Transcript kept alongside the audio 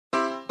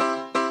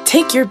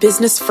Take your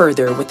business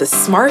further with the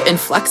smart and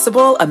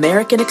flexible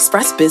American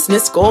Express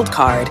Business Gold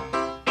Card.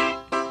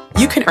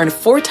 You can earn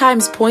 4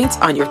 times points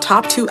on your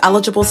top 2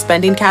 eligible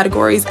spending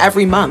categories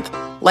every month,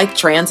 like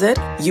transit,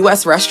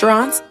 U.S.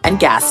 restaurants,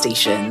 and gas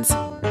stations.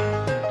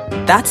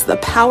 That's the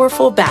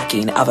powerful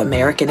backing of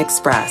American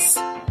Express.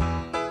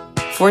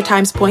 4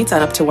 times points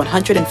on up to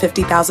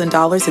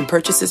 $150,000 in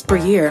purchases per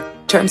year.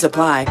 Terms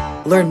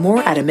apply. Learn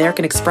more at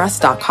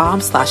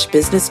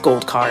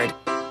americanexpress.com/businessgoldcard.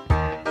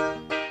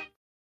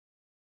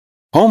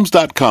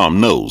 Homes.com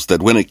knows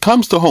that when it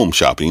comes to home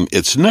shopping,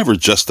 it's never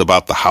just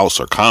about the house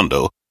or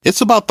condo.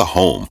 It's about the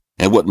home.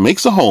 And what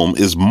makes a home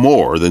is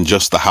more than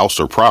just the house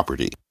or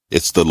property.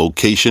 It's the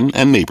location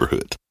and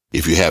neighborhood.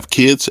 If you have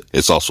kids,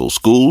 it's also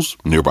schools,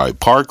 nearby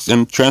parks,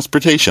 and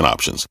transportation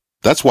options.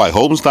 That's why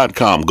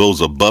Homes.com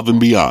goes above and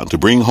beyond to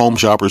bring home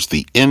shoppers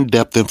the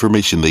in-depth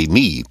information they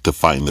need to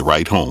find the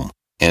right home.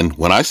 And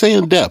when I say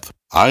in-depth,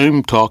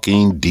 I'm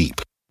talking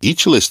deep.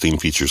 Each listing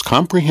features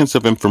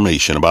comprehensive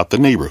information about the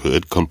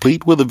neighborhood,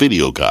 complete with a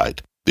video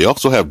guide. They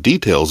also have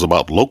details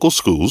about local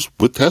schools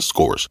with test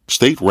scores,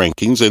 state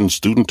rankings, and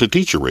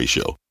student-to-teacher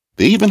ratio.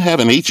 They even have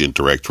an agent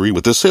directory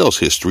with the sales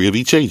history of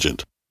each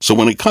agent. So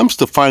when it comes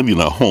to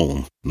finding a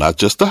home, not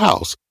just a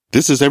house,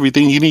 this is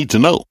everything you need to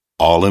know,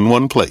 all in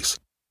one place.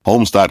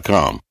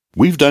 Homes.com.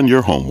 We've done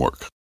your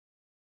homework.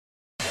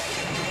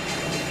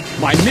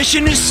 My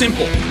mission is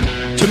simple: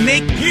 to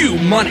make you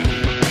money.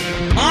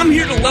 I'm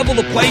here to level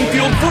the playing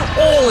field for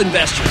all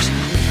investors.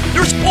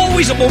 There's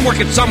always a bull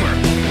market somewhere,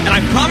 and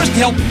I promise to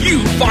help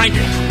you find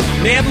it.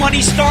 Mad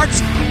Money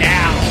starts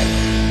now.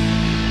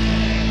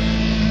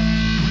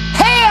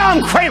 Hey,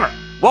 I'm Cramer.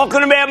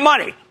 Welcome to Mad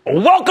Money.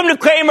 Welcome to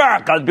Cramer.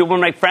 Got people to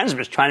make friends. I'm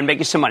just trying to make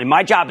you some money.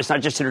 My job is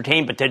not just to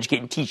entertain, but to educate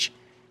and teach.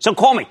 So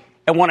call me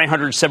at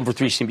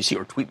 1-800-743-CNBC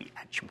or tweet me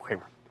at Jim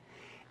Cramer.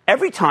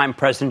 Every time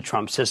President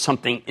Trump says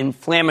something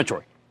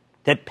inflammatory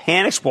that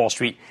panics Wall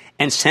Street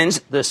and sends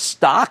the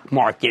stock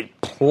market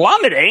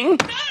plummeting,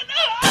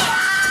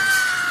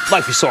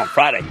 like we saw on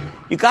Friday,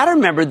 you got to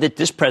remember that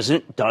this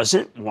president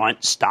doesn't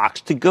want stocks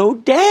to go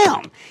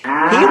down.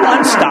 He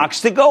wants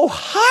stocks to go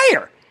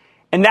higher.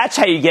 And that's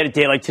how you get a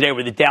day like today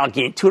where the Dow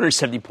gained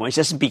 270 points,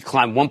 S&P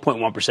climbed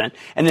 1.1%,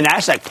 and the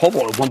Nasdaq pole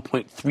vault at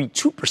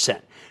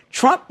 1.32%.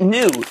 Trump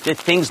knew that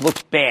things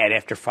looked bad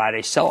after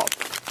Friday's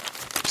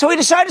sell-off. So he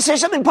decided to say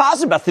something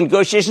positive about the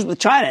negotiations with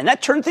China, and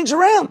that turned things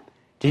around.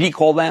 Did he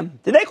call them?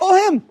 Did they call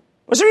him?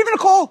 Was there even a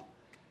call?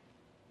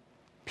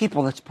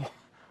 People, that's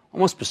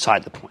almost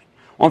beside the point.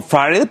 On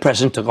Friday, the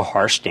president took a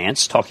harsh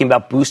stance, talking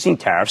about boosting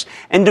tariffs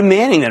and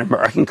demanding that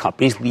American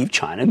companies leave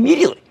China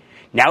immediately.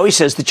 Now he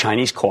says the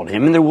Chinese called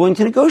him and they're willing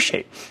to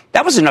negotiate.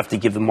 That was enough to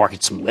give the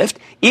market some lift,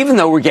 even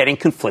though we're getting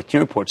conflicting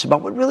reports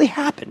about what really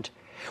happened.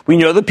 We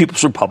know the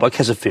People's Republic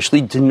has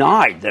officially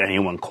denied that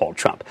anyone called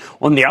Trump.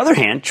 On the other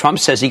hand, Trump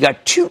says he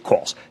got 2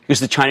 calls because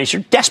the Chinese are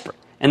desperate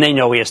and they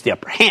know he has the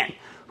upper hand.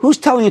 Who's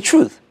telling the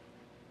truth?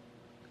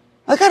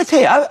 I got to tell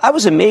you, I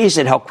was amazed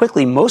at how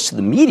quickly most of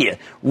the media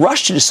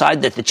rushed to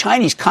decide that the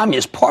Chinese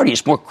Communist Party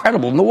is more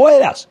credible than the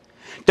White House.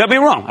 Don't be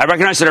wrong. I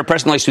recognize that our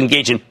president likes to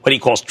engage in what he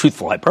calls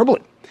truthful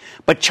hyperbole.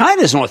 But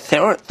China is an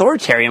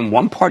authoritarian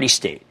one-party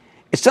state.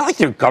 It's not like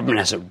their government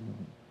has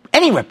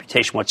any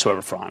reputation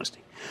whatsoever for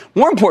honesty.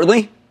 More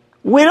importantly,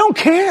 we don't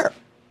care.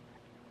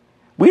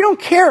 We don't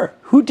care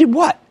who did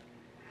what.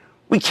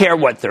 We care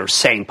what they're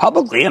saying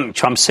publicly. I mean,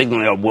 Trump's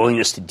signaling a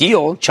willingness to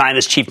deal.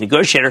 China's chief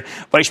negotiator,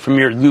 Vice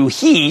Premier Liu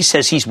He,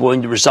 says he's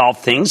willing to resolve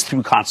things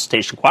through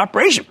consultation and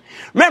cooperation.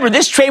 Remember,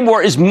 this trade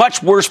war is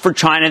much worse for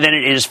China than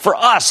it is for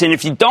us. And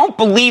if you don't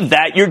believe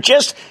that, you're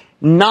just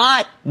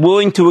not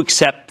willing to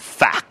accept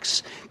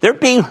facts. They're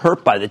being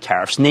hurt by the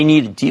tariffs, and they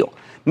need a deal.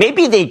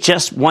 Maybe they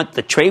just want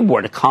the trade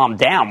war to calm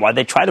down while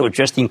they try to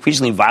address the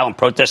increasingly violent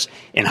protests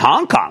in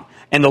Hong Kong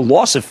and the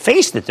loss of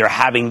face that they're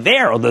having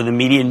there, although the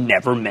media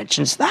never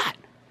mentions that.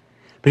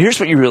 But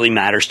here's what really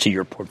matters to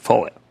your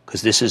portfolio,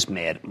 because this is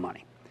mad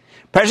money.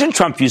 President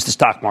Trump views the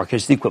stock market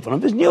as the equivalent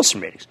of his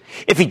Nielsen ratings.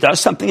 If he does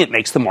something that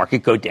makes the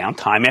market go down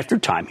time after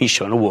time, he's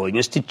shown a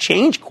willingness to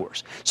change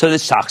course so that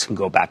stocks can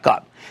go back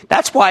up.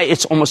 That's why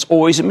it's almost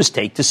always a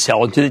mistake to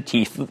sell into the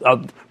teeth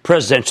of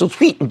presidential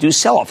tweet and do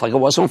sell-off like it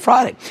was on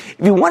Friday.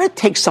 If you want to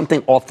take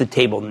something off the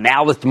table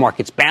now that the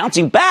market's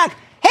bouncing back,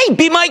 hey,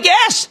 be my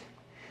guest.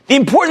 The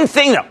important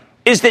thing, though,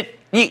 is that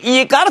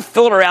you got to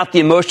filter out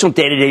the emotional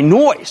day-to-day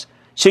noise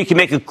so you can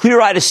make a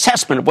clear-eyed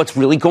assessment of what's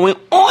really going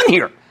on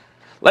here.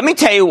 Let me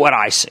tell you what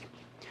I see.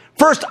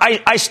 First,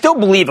 I still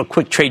believe a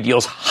quick trade deal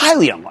is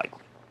highly unlikely.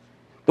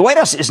 The White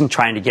House isn't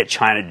trying to get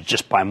China to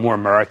just buy more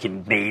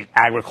American-made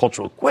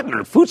agricultural equipment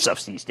or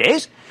foodstuffs these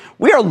days.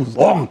 We are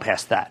long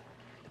past that.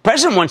 The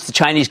president wants the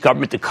Chinese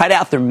government to cut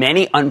out their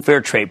many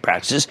unfair trade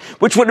practices,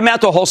 which would amount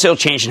to a wholesale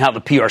change in how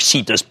the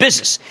PRC does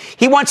business.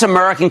 He wants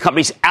American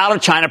companies out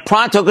of China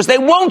pronto because they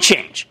won't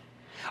change.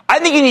 I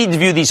think you need to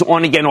view these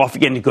on-again,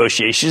 off-again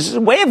negotiations as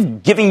a way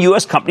of giving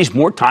U.S. companies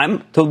more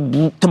time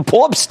to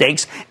pull up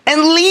stakes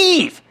and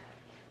leave.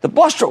 The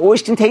bluster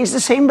always contains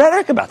the same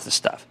rhetoric about this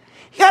stuff.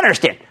 You got to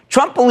understand,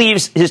 Trump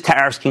believes his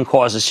tariffs can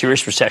cause a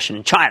serious recession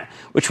in China,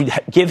 which would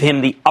give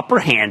him the upper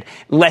hand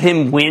and let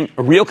him win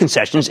real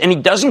concessions, and he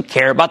doesn't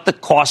care about the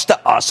cost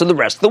to us or the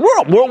rest of the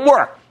world. World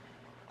war.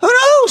 Who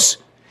knows?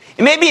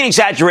 It may be an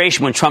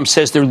exaggeration when Trump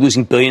says they're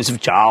losing billions of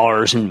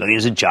dollars and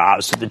millions of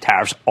jobs, so the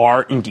tariffs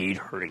are indeed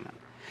hurting them.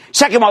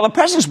 Second, while the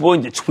president's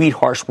willing to tweet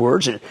harsh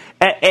words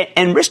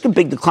and risk a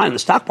big decline in the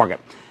stock market,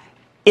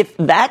 if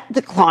that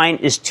decline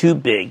is too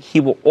big, he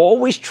will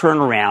always turn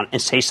around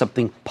and say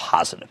something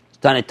positive. He's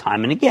done it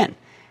time and again.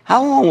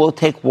 How long will it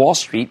take Wall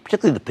Street,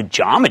 particularly the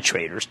pajama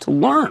traders, to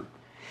learn?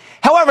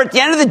 However, at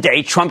the end of the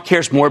day, Trump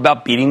cares more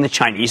about beating the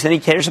Chinese than he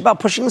cares about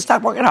pushing the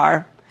stock market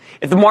higher.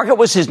 If the market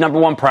was his number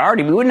one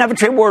priority, we wouldn't have a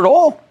trade war at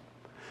all.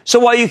 So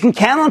while you can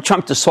count on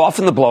Trump to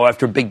soften the blow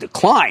after a big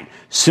decline,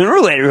 sooner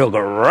or later he'll go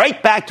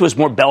right back to his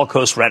more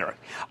bellicose rhetoric.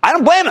 I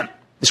don't blame him.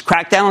 This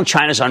crackdown on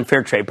China's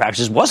unfair trade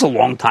practices was a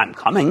long time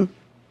coming.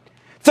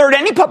 Third,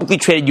 any publicly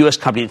traded U.S.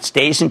 company that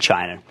stays in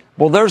China,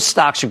 well, their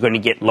stocks are going to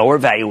get lower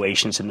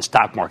valuations in the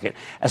stock market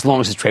as long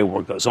as the trade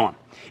war goes on.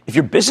 If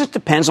your business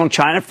depends on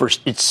China for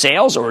its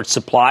sales or its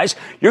supplies,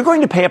 you're going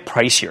to pay a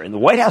price here. And the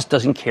White House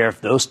doesn't care if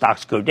those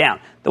stocks go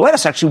down. The White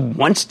House actually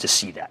wants to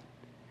see that.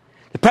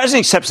 The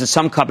president accepts that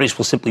some companies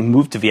will simply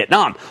move to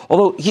Vietnam,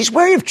 although he's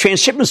wary of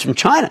transshipments from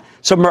China.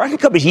 So American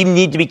companies even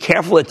need to be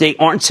careful that they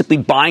aren't simply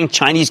buying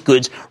Chinese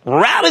goods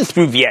routed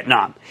through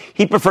Vietnam.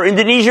 He'd prefer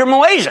Indonesia or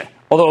Malaysia,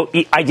 although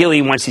ideally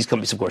he wants these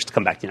companies, of course, to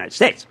come back to the United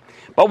States.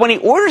 But when he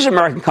orders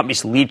American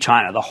companies to leave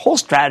China, the whole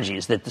strategy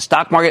is that the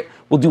stock market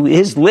will do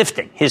his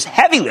lifting, his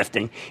heavy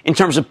lifting, in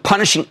terms of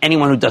punishing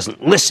anyone who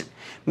doesn't listen.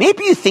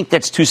 Maybe you think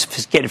that's too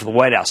sophisticated for the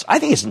White House. I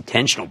think it's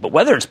intentional, but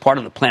whether it's part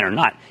of the plan or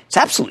not, it's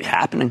absolutely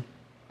happening.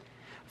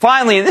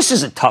 Finally, and this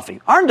is a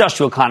toughie, our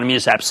industrial economy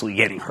is absolutely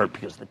getting hurt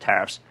because of the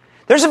tariffs.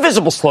 There's a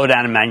visible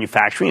slowdown in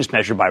manufacturing as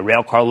measured by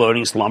rail car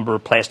loadings, lumber,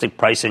 plastic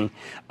pricing,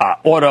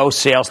 auto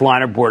sales,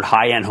 linerboard,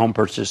 high-end home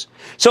purchases.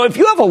 So if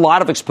you have a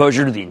lot of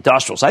exposure to the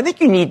industrials, I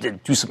think you need to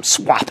do some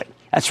swapping.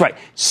 That's right.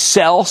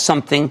 Sell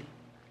something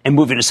and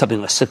move into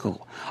something less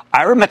cyclical.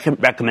 I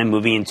recommend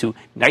moving into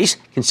nice,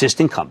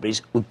 consistent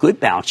companies with good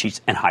balance sheets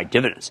and high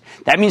dividends.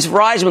 That means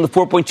Verizon with a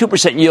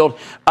 4.2% yield,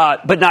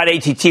 but not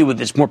AT&T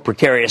with its more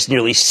precarious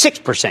nearly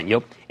 6%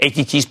 yield.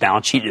 AT&T's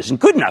balance sheet isn't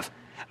good enough.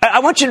 I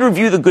want you to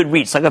review the good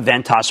REITs like a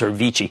Ventas or a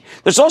Vici.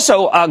 There's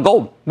also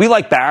gold. We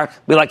like Barrick.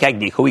 We like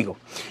Agnico Eagle.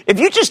 If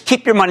you just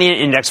keep your money in an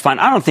index fund,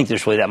 I don't think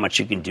there's really that much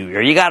you can do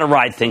here. You got to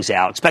ride things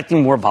out,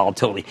 expecting more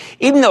volatility,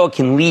 even though it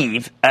can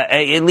leave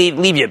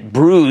you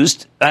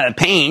bruised,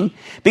 pain,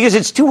 because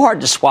it's too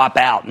hard to swap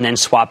out and then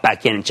swap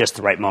back in at just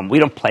the right moment. We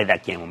don't play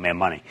that game with Mad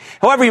Money.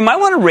 However, you might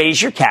want to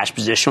raise your cash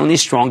position on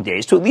these strong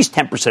days to at least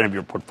 10% of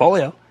your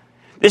portfolio.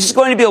 This is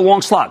going to be a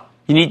long slog.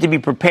 You need to be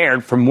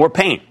prepared for more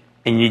pain.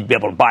 And you need to be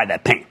able to buy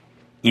that pain,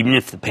 even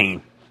if the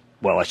pain,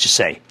 well, let's just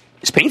say,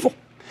 is painful.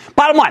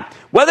 Bottom line,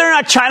 whether or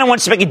not China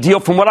wants to make a deal,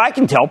 from what I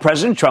can tell,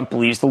 President Trump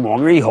believes the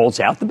longer he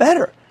holds out, the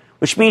better,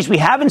 which means we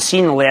haven't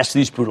seen the last of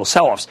these brutal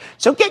sell-offs.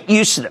 So get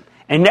used to them.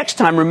 And next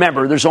time,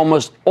 remember, there's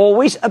almost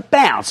always a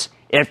bounce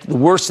after the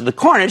worst of the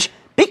carnage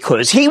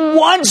because he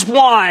wants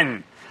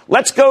one.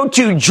 Let's go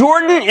to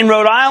Jordan in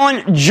Rhode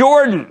Island.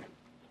 Jordan.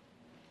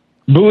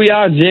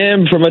 Booyah,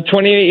 Jim, from a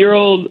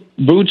 28-year-old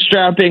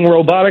bootstrapping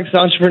robotics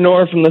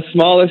entrepreneur from the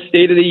smallest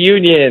state of the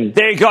union.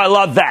 There you go. I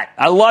love that.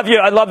 I love you.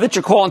 I love that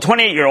you're calling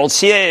 28-year-olds.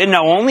 See,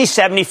 no, only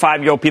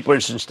 75-year-old people are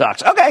interested in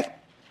stocks. Okay.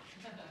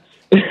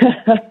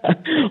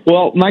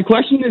 Well, my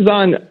question is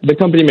on the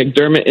company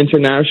McDermott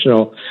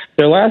International.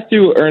 Their last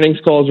two earnings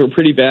calls were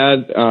pretty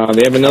bad.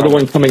 They have another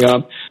one coming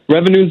up.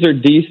 Revenues are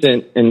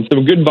decent and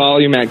some good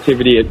volume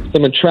activity. It's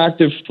some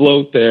attractive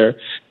float there.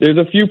 There's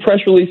a few press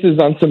releases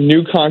on some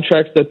new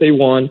contracts that they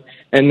won,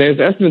 and there's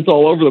estimates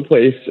all over the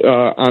place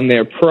on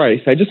their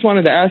price. I just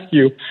wanted to ask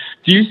you,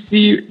 do you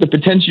see the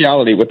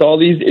potentiality with all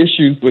these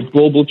issues with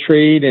global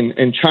trade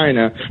and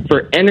China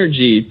for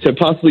energy to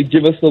possibly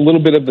give us a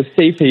little bit of a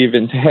safe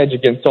haven to hedge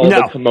against all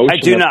the commotion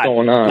that's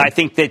going on? I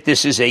think that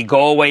this is a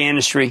go-away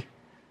industry.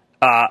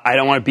 I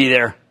don't want to be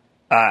there.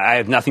 I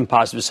have nothing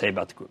positive to say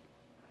about the group.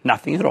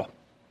 Nothing at all.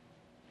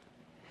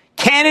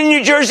 Ken in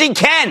New Jersey.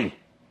 Ken.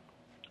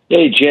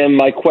 Hey, Jim.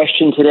 My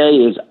question today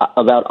is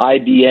about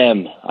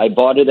IBM. I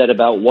bought it at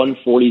about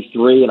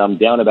 143, and I'm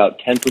down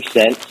about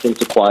 10%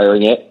 since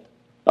acquiring it.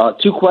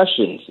 Two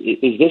questions.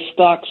 Is this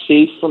stock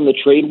safe from the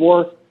trade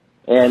war?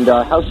 And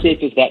how safe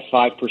is that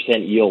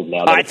 5% yield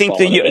now? I think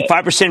the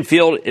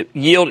 5%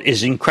 yield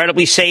is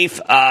incredibly safe.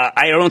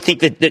 I don't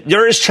think that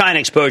there is China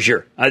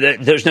exposure.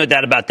 There's no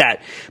doubt about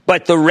that.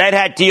 But the Red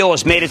Hat deal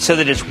has made it so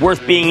that it's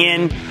worth being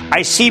in.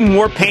 I see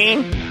more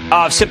pain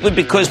simply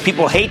because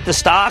people hate the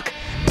stock.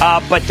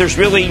 But there's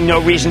really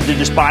no reason to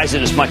despise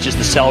it as much as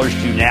the sellers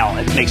do now.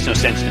 It makes no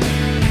sense to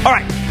me. All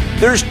right.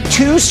 There's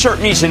two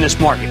certainties in this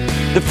market.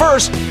 The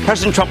first,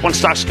 President Trump wants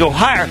stocks to go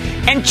higher.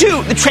 And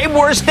two, the trade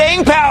war is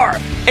staying power.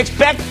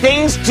 Expect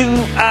things to,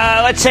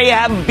 let's say,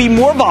 be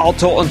more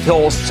volatile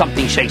until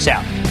something shakes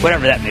out,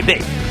 whatever that may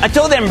be.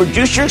 Until then,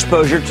 reduce your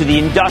exposure to the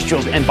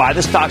industrials and buy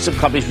the stocks of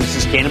companies with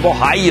sustainable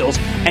high yields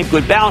and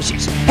good balance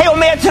sheets. Hey, what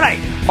made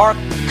tonight? Our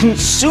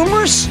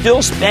consumers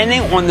still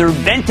spending on their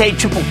Venti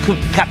triple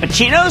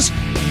cappuccinos?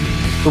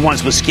 The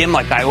ones with skim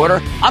like I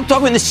order? I'm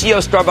talking with the CEO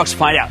of Starbucks to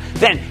find out.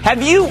 Then,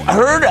 have you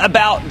heard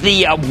about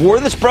the war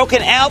that's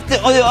broken out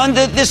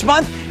this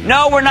month?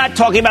 No, we're not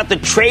talking about the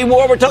trade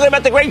war. We're talking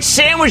about the great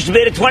sandwich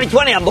debate of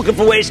 2020. I'm looking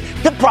for ways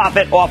to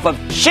profit off of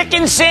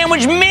chicken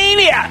sandwich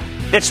mania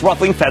that's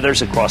ruffling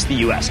feathers across the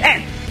U.S.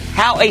 And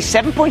how a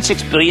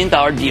 $7.6 billion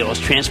deal is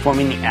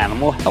transforming the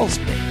animal health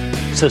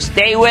space. So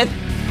stay with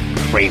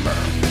Cramer.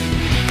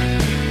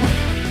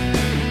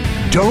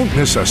 Don't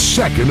miss a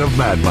second of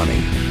Mad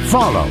Money.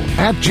 Follow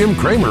 @Jim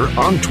Cramer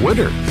on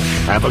Twitter.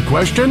 Have a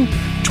question?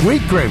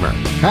 Tweet Cramer.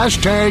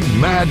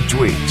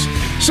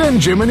 #MadTweets.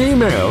 Send Jim an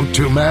email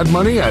to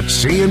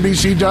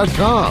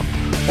madmoney@cnbc.com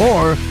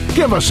or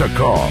give us a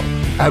call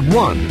at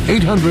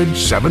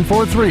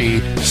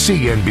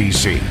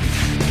 1-800-743-CNBC.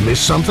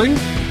 Miss something?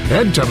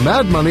 Head to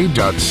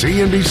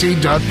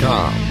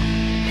madmoney.cnbc.com.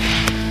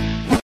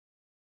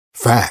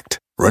 Fact.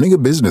 Running a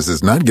business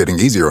is not getting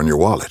easier on your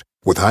wallet.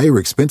 With higher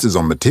expenses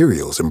on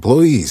materials,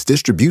 employees,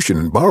 distribution,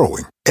 and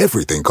borrowing,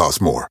 everything costs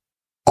more.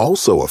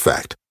 Also a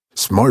fact.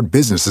 Smart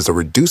businesses are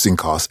reducing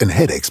costs and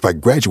headaches by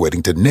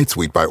graduating to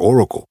NetSuite by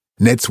Oracle.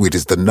 NetSuite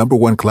is the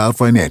 #1 cloud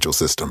financial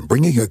system,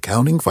 bringing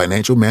accounting,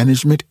 financial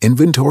management,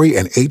 inventory,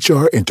 and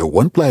HR into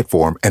one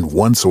platform and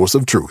one source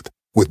of truth.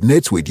 With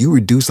NetSuite, you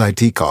reduce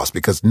IT costs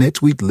because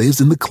NetSuite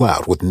lives in the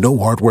cloud with no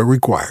hardware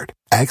required.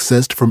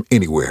 Accessed from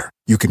anywhere.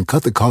 You can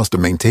cut the cost of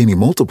maintaining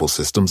multiple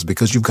systems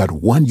because you've got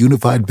one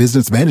unified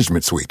business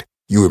management suite.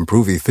 You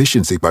improve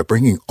efficiency by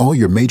bringing all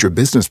your major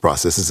business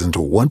processes into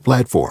one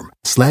platform,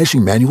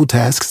 slashing manual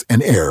tasks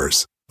and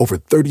errors. Over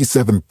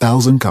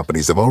 37,000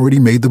 companies have already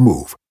made the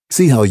move.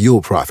 See how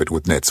you'll profit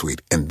with NetSuite,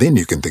 and then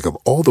you can think of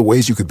all the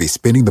ways you could be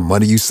spending the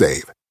money you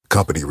save.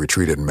 Company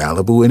retreat in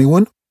Malibu,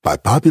 anyone? By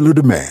popular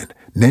demand,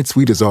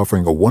 NetSuite is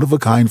offering a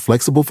one-of-a-kind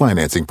flexible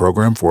financing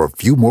program for a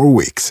few more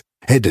weeks.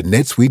 Head to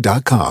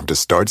netsuite.com to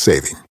start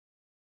saving.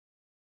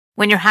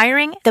 When you're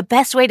hiring, the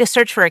best way to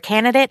search for a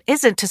candidate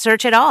isn't to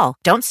search at all.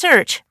 Don't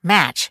search,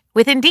 match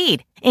with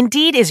Indeed.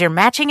 Indeed is your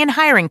matching and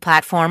hiring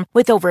platform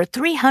with over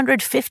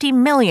 350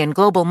 million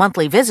global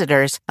monthly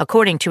visitors,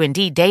 according to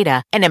Indeed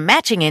data, and a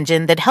matching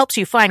engine that helps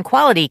you find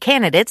quality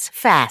candidates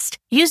fast.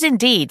 Use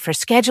Indeed for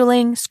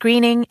scheduling,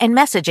 screening, and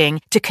messaging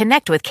to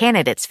connect with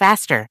candidates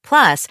faster.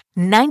 Plus,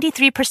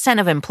 93%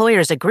 of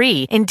employers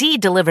agree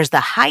Indeed delivers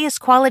the highest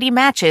quality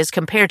matches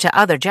compared to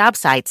other job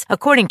sites,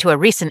 according to a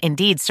recent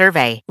Indeed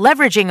survey.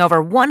 Leveraging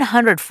over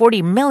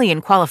 140 million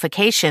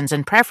qualifications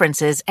and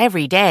preferences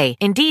every day,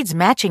 Indeed's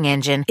matching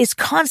engine is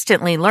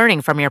constantly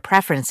learning from your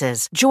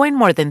preferences. Join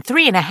more than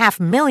 3.5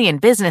 million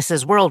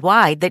businesses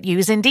worldwide that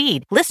use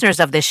Indeed. Listeners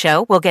of this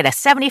show will get a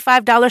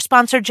 $75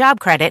 sponsored job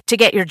credit to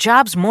get your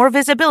jobs more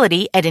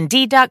visibility at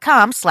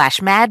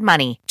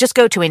Indeed.com/madmoney. Just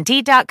go to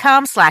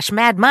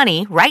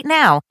Indeed.com/madmoney right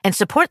now and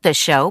support this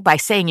show by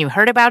saying you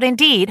heard about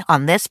Indeed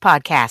on this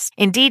podcast.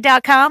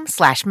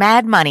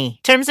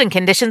 Indeed.com/madmoney. Terms and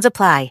conditions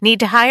apply. Need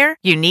to hire?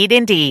 You need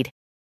Indeed.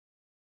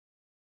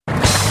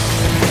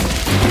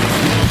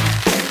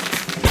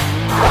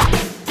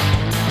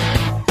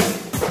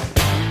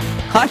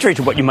 Contrary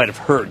to what you might have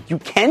heard, you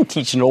can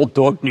teach an old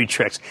dog new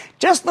tricks.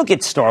 Just look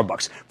at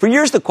Starbucks. For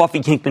years, the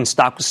coffee kingpin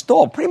stock was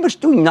stalled, pretty much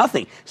doing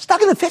nothing.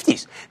 Stuck in the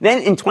 50s.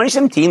 Then in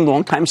 2017,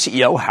 longtime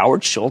CEO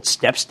Howard Schultz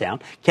steps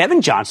down.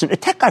 Kevin Johnson, a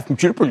tech guy from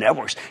Juniper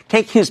Networks,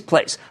 take his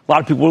place. A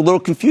lot of people were a little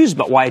confused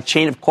about why a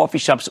chain of coffee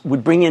shops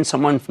would bring in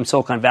someone from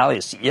Silicon Valley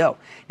as CEO.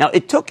 Now,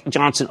 it took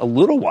Johnson a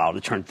little while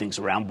to turn things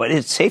around, but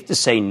it's safe to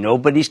say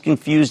nobody's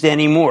confused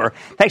anymore.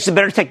 Thanks to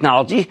better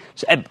technology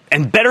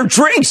and better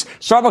drinks,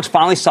 Starbucks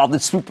finally solved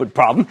its throughput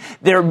problem.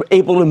 They're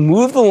able to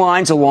move the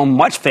lines along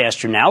much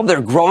faster now.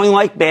 They're growing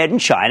like bad in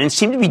China and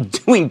seem to be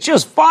doing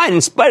just fine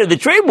in spite of the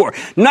trade war.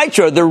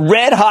 Nitro, the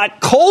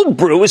red-hot cold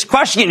brew, is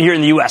crushing it here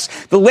in the U.S.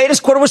 The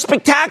latest quarter was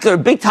spectacular.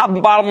 Big top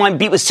and bottom line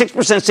beat with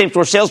 6%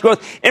 same-store sales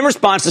growth. In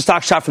response, the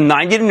stock shot from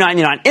 90 to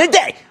 99 in a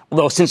day.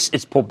 Although since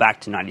it's pulled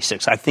back to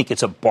 96, I think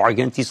it's a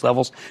bargain at these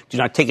levels. Do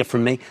not take it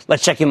from me.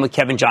 Let's check in with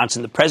Kevin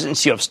Johnson, the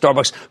president and CEO of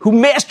Starbucks, who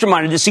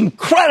masterminded this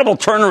incredible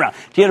turnaround.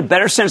 To get a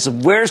better sense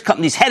of where his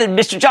company's headed,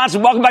 Mr.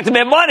 Johnson, welcome back to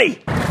Mad Money.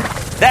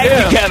 Thank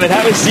you, Kevin.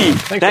 Have a seat.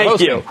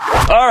 Thank you.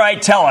 All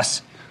right, tell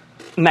us.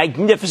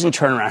 Magnificent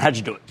turnaround. How'd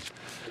you do it?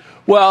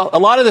 Well, a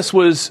lot of this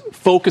was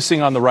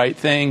focusing on the right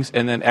things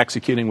and then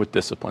executing with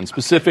discipline.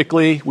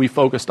 Specifically, we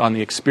focused on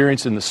the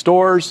experience in the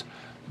stores,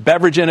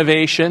 beverage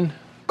innovation,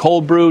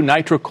 cold brew,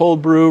 nitro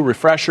cold brew,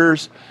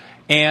 refreshers,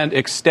 and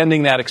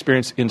extending that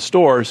experience in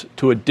stores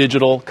to a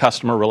digital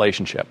customer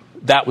relationship.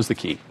 That was the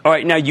key. All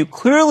right. Now, you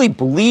clearly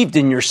believed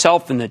in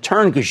yourself in the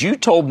turn because you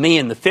told me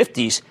in the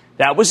 50s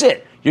that was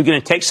it. You're going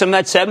to take some of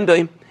that $7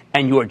 billion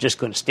and you are just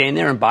going to stand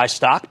there and buy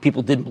stock.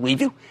 People didn't believe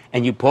you,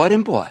 and you bought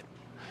and bought.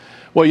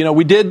 Well, you know,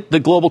 we did the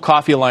Global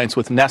Coffee Alliance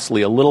with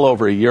Nestle a little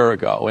over a year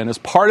ago. And as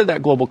part of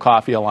that Global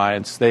Coffee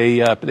Alliance,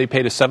 they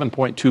paid us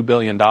 $7.2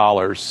 billion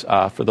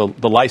for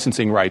the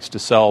licensing rights to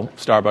sell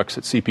Starbucks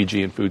at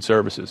CPG and food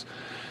services.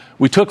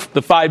 We took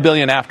the $5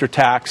 billion after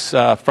tax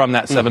from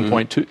that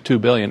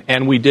 $7.2 billion,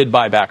 and we did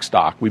buy back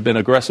stock. We've been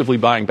aggressively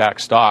buying back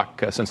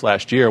stock since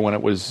last year when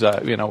it was,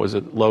 was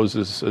at lows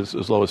as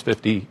low as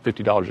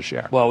 $50 a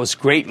share. Well, it was a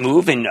great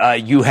move,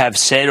 and you have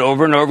said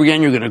over and over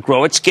again you're going to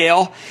grow at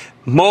scale.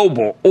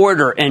 Mobile,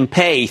 order and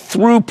pay,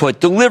 throughput,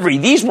 delivery.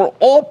 These were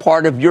all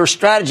part of your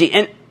strategy,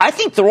 and I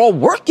think they're all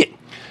working.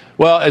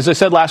 Well, as I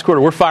said last quarter,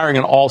 we're firing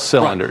on all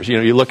cylinders.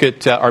 Right. You look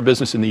at our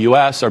business in the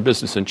U.S., our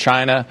business in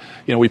China.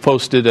 We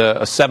posted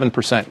a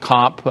 7%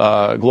 comp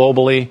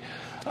globally.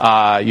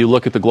 You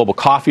look at the Global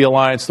Coffee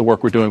Alliance, the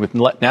work we're doing with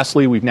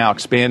Nestle. We've now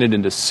expanded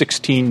into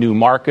 16 new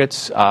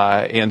markets.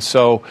 And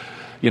so,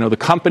 the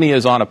company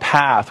is on a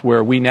path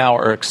where we now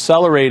are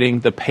accelerating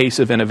the pace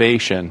of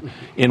innovation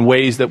in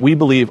ways that we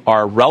believe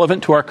are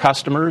relevant to our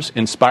customers,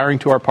 inspiring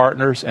to our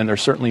partners, and they're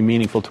certainly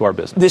meaningful to our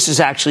business. This has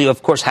actually,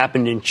 of course,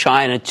 happened in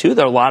China, too.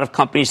 There are a lot of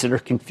companies that are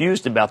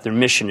confused about their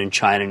mission in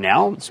China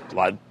now. It's a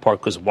lot part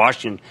because of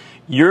Washington.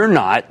 You're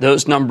not.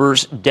 Those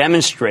numbers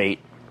demonstrate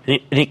an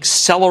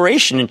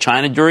acceleration in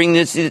China during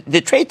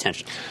the trade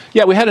tensions.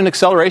 Yeah, we had an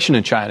acceleration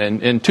in China.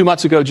 And 2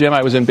 months ago, Jim,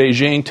 I was in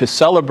Beijing to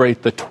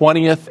celebrate the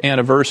 20th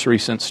anniversary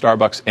since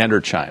Starbucks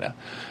entered China.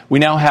 We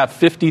now have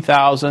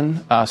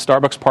 50,000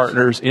 Starbucks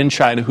partners in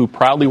China who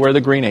proudly wear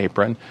the green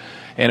apron.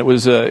 And it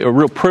was a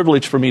real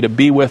privilege for me to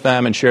be with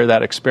them and share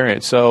that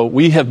experience. So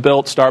we have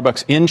built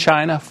Starbucks in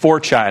China for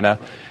China,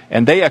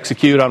 and they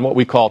execute on what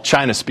we call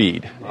China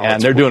speed.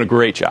 And they're doing a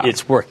great job.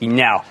 It's working.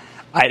 Now,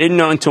 I didn't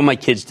know until my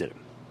kids did it.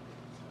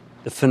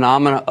 The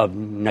phenomena of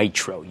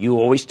nitro. You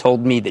always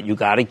told me that you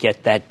got to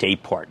get that day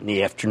part in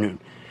the afternoon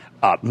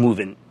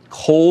moving.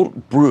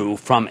 Cold brew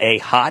from a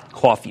hot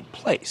coffee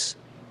place.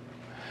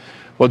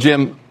 Well,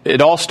 Jim,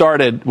 it all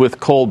started with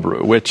cold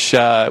brew, which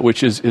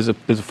is a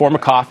form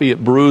of coffee.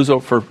 It brews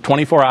for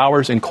 24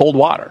 hours in cold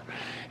water.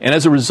 And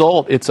as a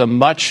result, it's a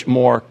much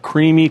more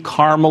creamy,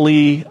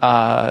 caramely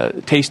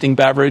tasting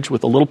beverage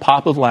with a little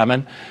pop of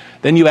lemon.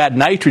 Then you add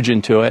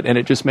nitrogen to it, and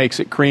it just makes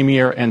it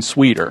creamier and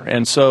sweeter.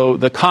 And so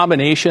the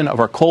combination of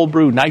our cold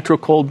brew, nitro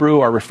cold brew,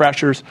 our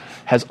refreshers,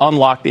 has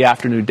unlocked the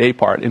afternoon day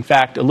part. In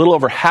fact, a little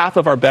over half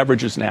of our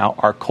beverages now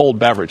are cold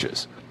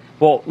beverages.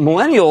 Well,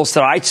 millennials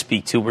that I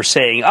speak to were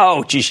saying,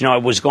 oh, geez, I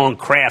was going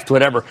craft,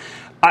 whatever.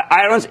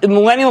 I don't.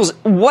 Millennials,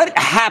 what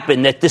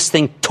happened that this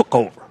thing took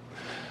over?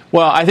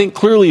 Well, I think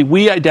clearly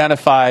we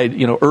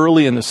identified,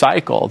 early in the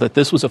cycle that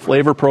this was a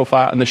flavor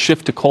profile and the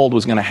shift to cold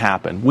was going to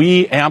happen.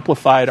 We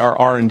amplified our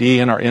R&D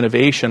and our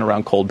innovation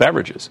around cold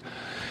beverages.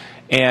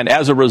 And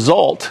as a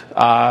result,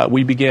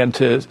 we began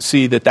to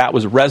see that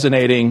was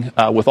resonating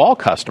with all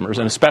customers,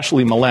 and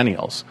especially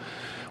millennials.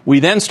 We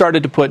then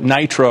started to put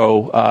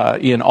nitro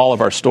in all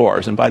of our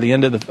stores. And by the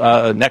end of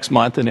the next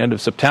month and end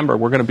of September,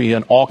 we're going to be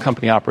in all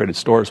company-operated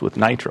stores with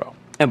nitro.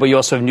 But you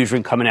also have a new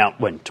drink coming out,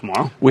 when,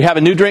 tomorrow? We have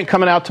a new drink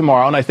coming out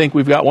tomorrow, and I think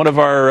we've got one of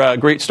our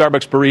great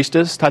Starbucks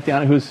baristas,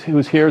 Tatiana,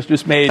 who's here, has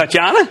just made...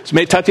 Tatiana?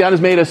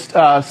 Tatiana's made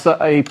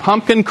a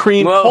pumpkin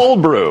cream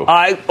cold brew.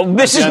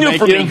 This is new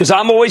for me, because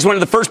I'm always one of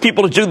the first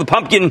people to do the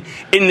pumpkin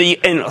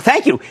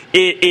thank you,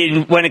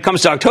 when it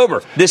comes to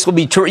October. This will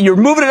be... You're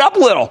moving it up a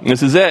little.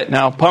 This is it.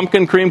 Now,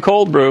 pumpkin cream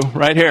cold brew,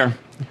 right here.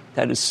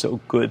 That is so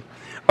good.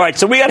 All right,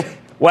 so we got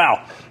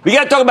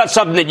to talk about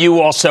something that you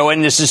also,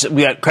 and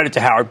we got credit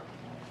to Howard.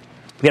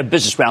 We had a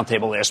business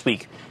roundtable last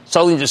week.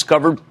 Suddenly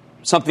discovered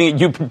something that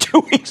you've been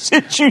doing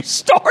since you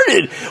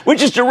started,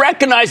 which is to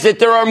recognize that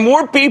there are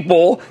more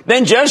people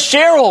than just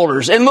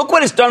shareholders. And look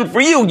what it's done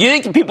for you. Do you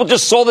think people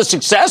just saw the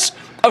success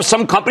of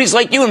some companies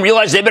like you and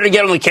realized they better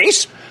get on the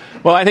case?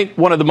 Well, I think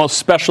one of the most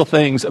special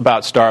things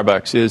about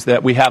Starbucks is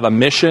that we have a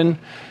mission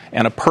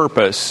and a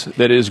purpose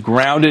that is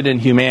grounded in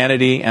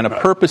humanity and a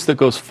purpose that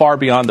goes far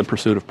beyond the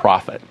pursuit of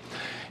profit.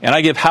 And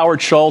I give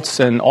Howard Schultz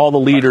and all the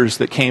leaders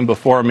that came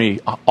before me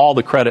all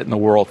the credit in the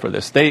world for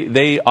this.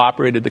 They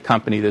operated the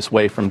company this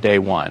way from day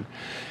one.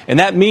 And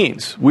that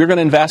means we're going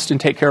to invest and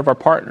take care of our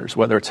partners,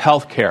 whether it's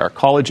healthcare,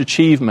 college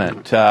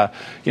achievement.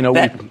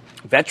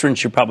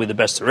 Veterans, you're probably the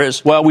best there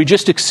is. Well, we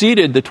just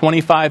exceeded the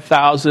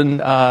 25,000,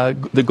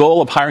 the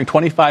goal of hiring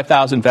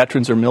 25,000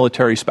 veterans or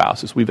military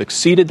spouses. We've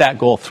exceeded that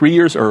goal 3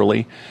 years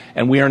early,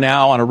 and we are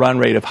now on a run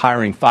rate of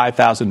hiring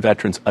 5,000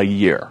 veterans a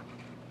year.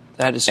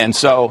 And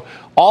so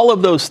all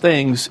of those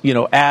things,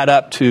 add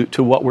up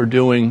to what we're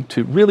doing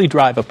to really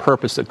drive a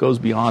purpose that goes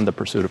beyond the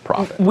pursuit of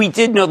profit. We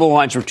did know the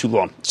lines were too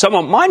long.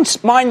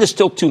 Mine is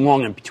still too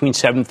long in between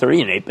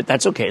 7:30 and 8, but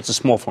that's okay. It's a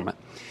small format.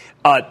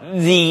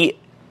 The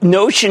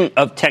notion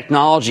of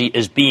technology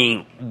as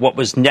being what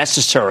was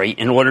necessary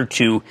in order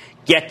to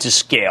get to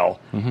scale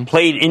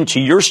played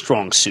into your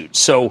strong suit.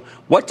 So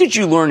what did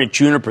you learn at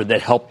Juniper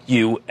that helped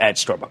you at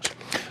Starbucks?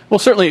 Well,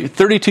 certainly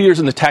 32 years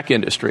in the tech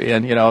industry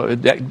and,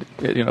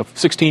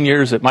 16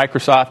 years at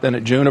Microsoft and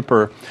at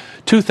Juniper.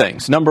 Two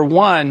things. Number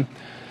one,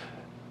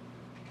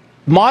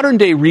 modern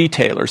day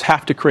retailers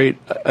have to create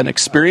an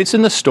experience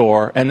in the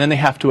store, and then they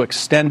have to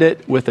extend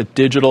it with a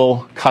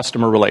digital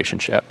customer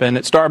relationship. And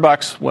at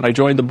Starbucks, when I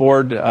joined the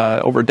board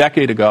over a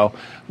decade ago,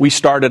 we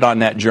started on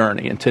that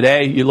journey. And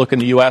today, you look in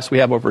the U.S., we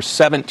have over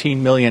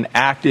 17 million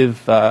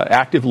active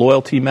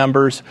loyalty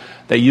members.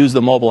 They use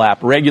the mobile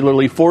app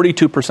regularly.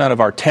 42% of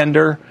our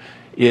tender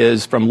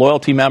is from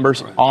loyalty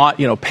members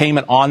on,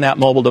 payment on that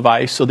mobile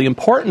device. So the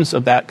importance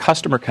of that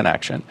customer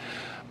connection.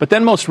 But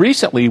then most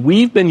recently,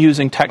 we've been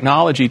using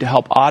technology to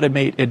help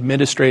automate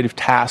administrative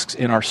tasks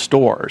in our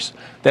stores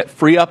that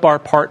free up our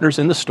partners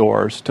in the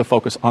stores to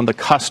focus on the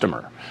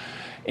customer.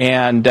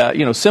 And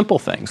simple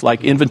things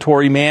like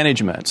inventory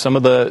management, some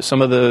of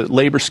the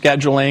labor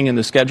scheduling and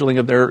the scheduling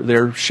of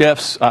their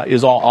shifts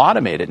is all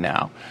automated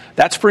now.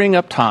 That's freeing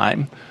up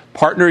time.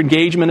 Partner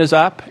engagement is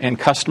up, and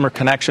customer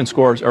connection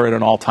scores are at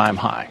an all-time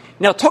high.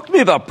 Now, talk to me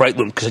about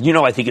Brightloom, because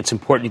I think it's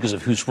important because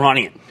of who's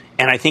running it.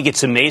 And I think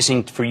it's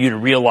amazing for you to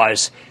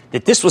realize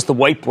that this was the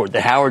whiteboard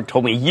that Howard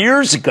told me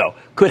years ago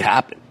could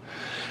happen.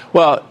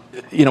 Well,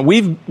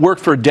 we've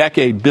worked for a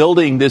decade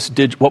building this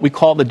what we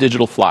call the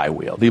digital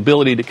flywheel, the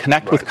ability to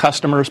connect with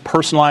customers,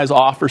 personalize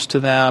offers to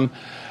them.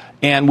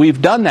 And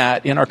we've done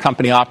that in our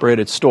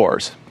company-operated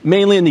stores,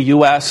 mainly in the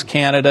U.S.,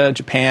 Canada,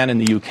 Japan,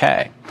 and the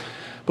U.K.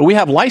 But we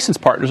have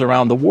licensed partners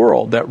around the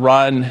world that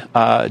run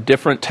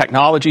different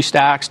technology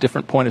stacks,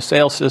 different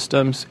point-of-sale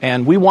systems,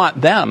 and we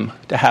want them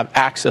to have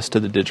access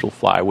to the digital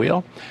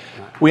flywheel.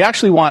 We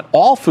actually want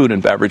all food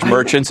and beverage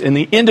merchants in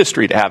the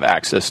industry to have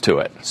access to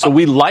it. So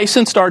we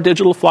licensed our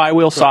digital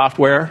flywheel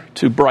software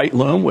to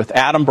Brightloom with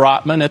Adam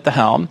Brotman at the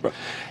helm.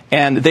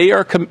 And they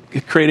are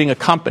creating a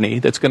company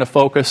that's going to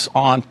focus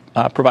on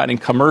providing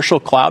commercial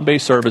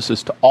cloud-based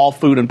services to all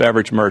food and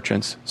beverage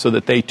merchants so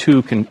that they,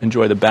 too, can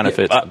enjoy the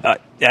benefits.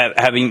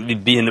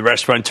 Having been in the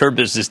restaurateur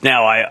business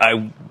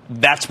now,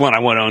 that's when I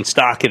want to own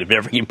stock in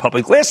every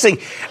public listing.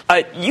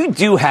 You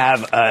do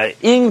have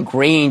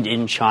ingrained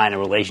in China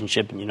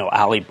relationship, and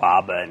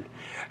Alibaba,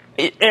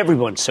 and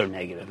everyone's so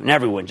negative, and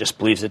everyone just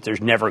believes that there's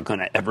never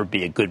going to ever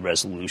be a good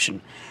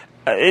resolution.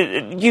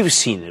 You've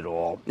seen it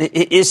all.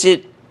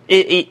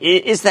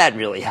 Is that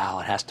really how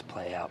it has to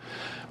play out?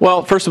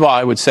 Well, first of all,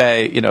 I would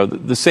say,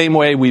 the same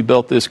way we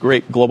built this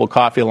great global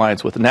coffee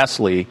alliance with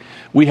Nestle,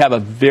 we have a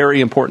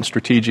very important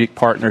strategic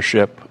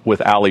partnership with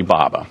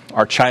Alibaba,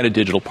 our China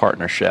digital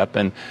partnership.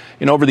 And,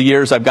 over the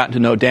years, I've gotten to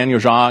know Daniel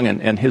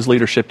Zhang and his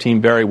leadership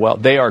team very well.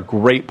 They are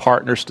great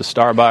partners to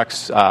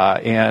Starbucks,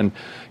 and,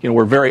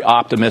 we're very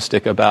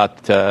optimistic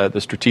about the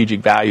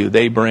strategic value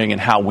they bring and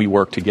how we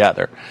work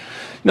together.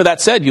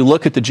 That said, you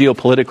look at the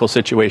geopolitical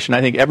situation,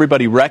 I think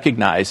everybody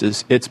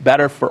recognizes it's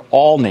better for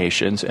all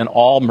nations and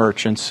all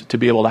merchants to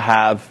be able to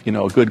have,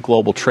 a good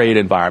global trade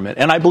environment.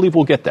 And I believe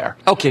we'll get there.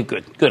 Okay,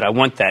 good. I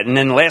want that. And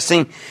then the last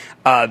thing,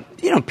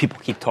 people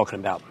keep talking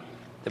about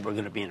that we're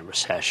going to be in a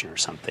recession or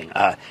something.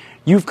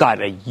 You've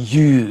got a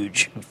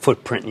huge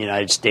footprint in the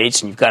United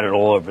States, and you've got it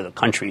all over the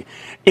country.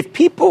 If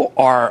people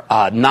are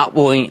not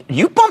willing, are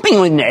you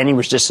bumping into any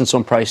resistance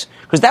on price?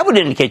 Because that would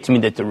indicate to me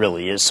that there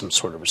really is some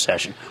sort of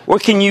recession. Or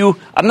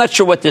I'm not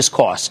sure what this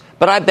costs,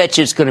 but I bet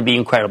you it's going to be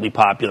incredibly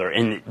popular,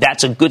 and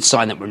that's a good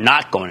sign that we're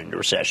not going into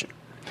recession.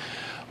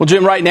 Well,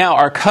 Jim, right now,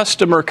 our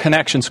customer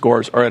connection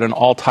scores are at an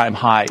all-time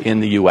high in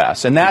the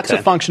U.S., and that's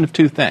a function of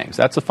two things.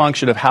 That's a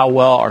function of how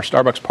well our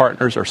Starbucks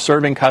partners are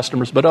serving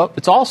customers, but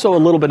it's also a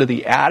little bit of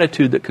the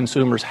attitude that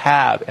consumers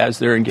have as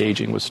they're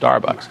engaging with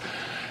Starbucks.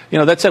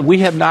 That said, we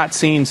have not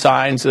seen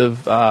signs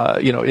of,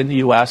 in the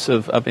U.S.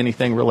 of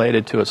anything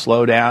related to a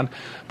slowdown,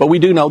 but we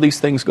do know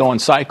these things go in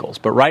cycles.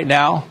 But right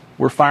now,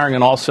 we're firing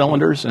on all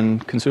cylinders,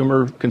 and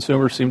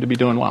consumers seem to be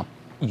doing well.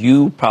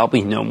 You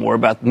probably know more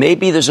about.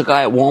 Maybe there's a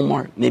guy at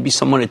Walmart, maybe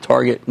someone at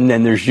Target, and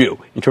then there's you,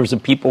 in terms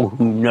of people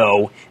who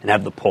know and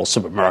have the pulse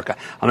of America.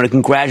 I'm going to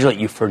congratulate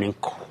you for an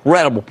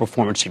incredible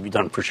performance you've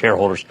done for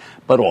shareholders,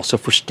 but also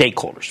for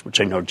stakeholders, which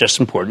I know are just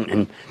important,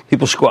 and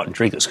people should go out and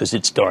drink this because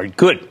it's darn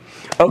good.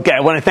 Okay, I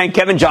want to thank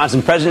Kevin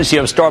Johnson, President and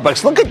CEO of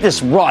Starbucks. Look at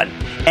this run.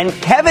 And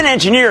Kevin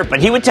engineered, but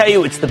he would tell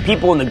you it's the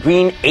people in the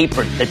green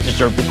apron that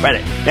deserve the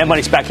credit. That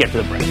money's back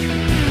after the break.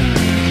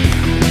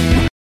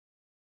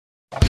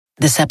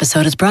 This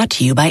episode is brought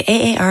to you by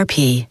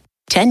AARP.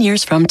 10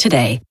 years from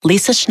today,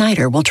 Lisa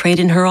Schneider will trade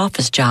in her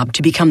office job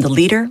to become the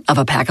leader of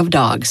a pack of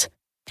dogs.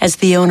 As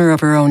the owner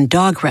of her own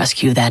dog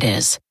rescue, that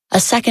is. A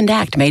second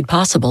act made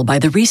possible by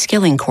the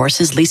reskilling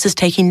courses Lisa's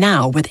taking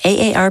now with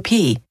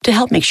AARP to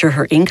help make sure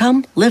her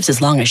income lives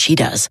as long as she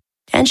does.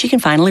 And she can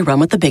finally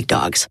run with the big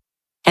dogs.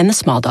 And the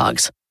small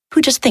dogs,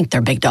 who just think they're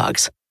big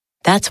dogs.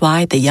 That's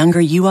why the younger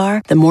you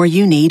are, the more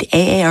you need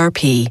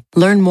AARP.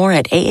 Learn more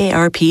at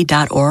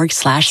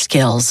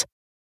aarp.org/skills.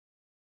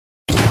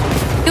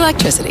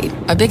 Electricity,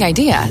 a big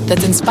idea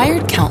that's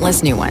inspired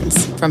countless new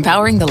ones. From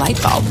powering the light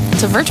bulb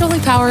to virtually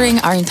powering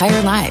our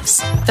entire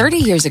lives. 30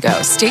 years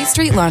ago, State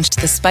Street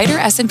launched the Spider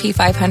S&P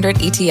 500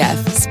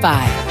 ETF,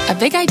 SPY. A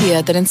big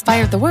idea that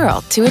inspired the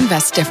world to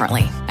invest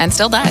differently. And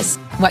still does.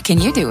 What can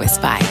you do with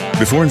SPY?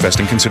 Before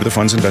investing, consider the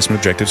fund's investment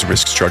objectives,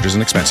 risks, charges,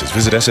 and expenses.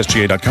 Visit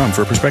ssga.com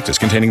for a prospectus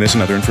containing this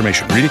and other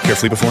information. Read it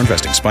carefully before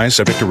investing. SPY is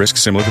subject to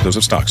risks similar to those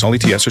of stocks. All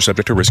ETFs are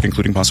subject to risk,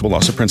 including possible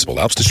loss of principal.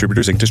 Alps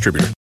Distributors, Inc.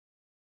 Distributor.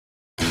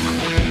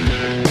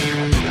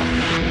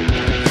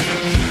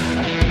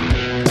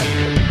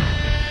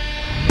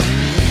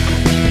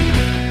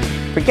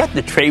 Forget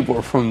the trade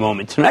war for a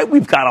moment. Tonight,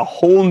 we've got a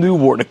whole new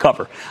war to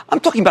cover. I'm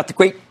talking about the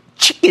great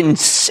chicken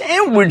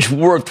sandwich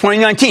war of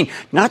 2019,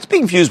 not to be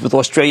confused with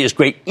Australia's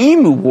great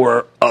emu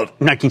war of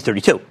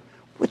 1932,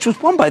 which was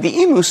won by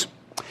the emus.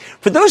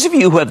 For those of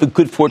you who have the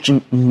good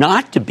fortune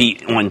not to be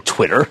on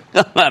Twitter,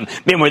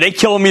 man, were they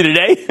killing me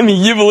today? I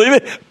mean, you believe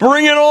it?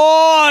 Bring it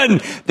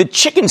on! The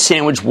chicken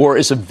sandwich war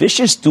is a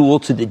vicious duel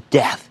to the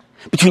death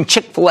between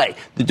Chick-fil-A,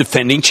 the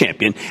defending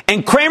champion,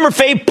 and Cramer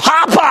fave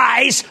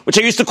Popeyes, which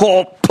I used to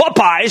call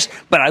Popeyes,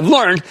 but I've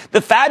learned,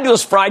 the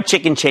fabulous fried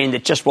chicken chain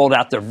that just rolled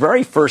out their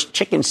very first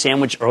chicken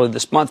sandwich earlier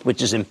this month,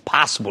 which is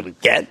impossible to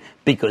get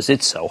because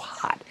it's so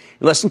hot.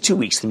 In less than 2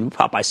 weeks, the new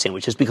Popeyes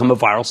sandwich has become a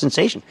viral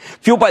sensation,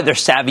 fueled by their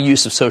savvy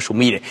use of social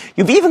media.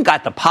 You've even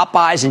got the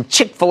Popeyes and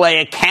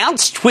Chick-fil-A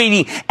accounts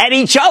tweeting at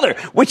each other,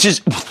 which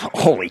is,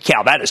 holy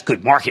cow, that is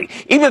good marketing,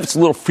 even if it's a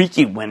little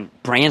freaky when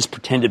brands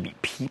pretend to be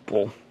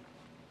people.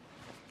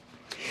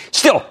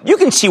 Still, you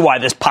can see why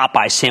this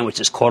Popeye sandwich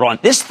is caught on.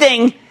 This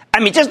thing, I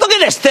mean, just look at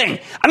this thing.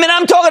 I mean,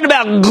 I'm talking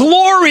about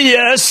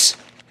glorious.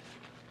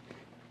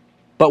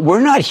 But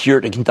we're not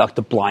here to conduct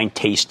a blind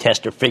taste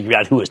test or figure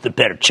out who is the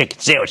better chicken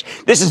sandwich.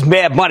 This is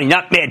Mad Money,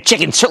 not Mad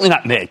Chicken, certainly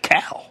not Mad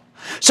Cow.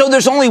 So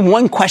there's only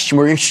one question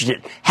we're interested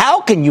in.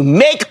 How can you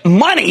make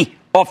money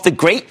off the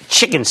great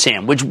chicken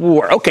sandwich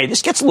war? Okay,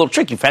 this gets a little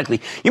tricky, frankly.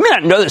 You may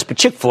not know this, but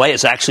Chick-fil-A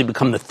has actually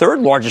become the third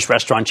largest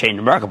restaurant chain in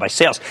America by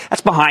sales.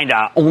 That's behind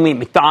only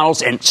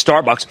McDonald's and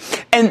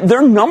Starbucks. And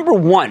they're number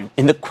one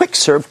in the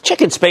quick-serve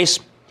chicken space.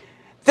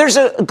 There's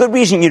a good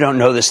reason you don't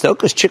know this, though,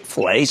 because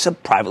Chick-fil-A is a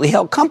privately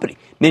held company,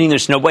 meaning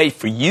there's no way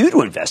for you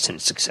to invest in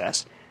its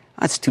success.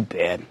 That's too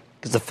bad,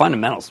 because the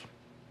fundamentals,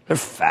 they're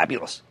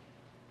fabulous.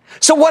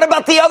 So what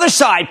about the other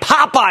side?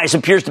 Popeyes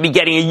appears to be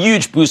getting a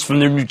huge boost from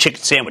their new chicken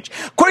sandwich.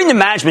 According to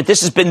management,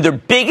 this has been their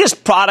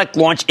biggest product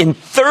launch in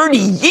 30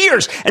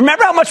 years. And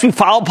remember how much we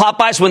followed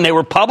Popeyes when they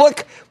were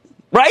public?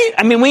 Right?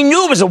 I mean, we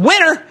knew it was a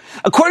winner.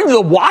 According to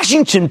the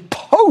Washington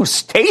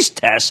Post taste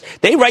test,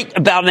 they write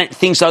about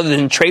things other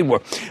than trade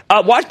war.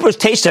 Washington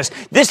Post taste test,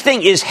 this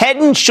thing is head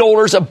and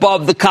shoulders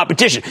above the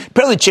competition.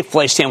 Apparently,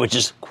 Chick-fil-A sandwich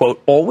is,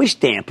 quote, always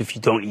damp if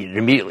you don't eat it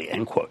immediately,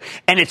 end quote.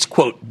 And it's,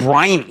 quote,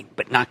 briny,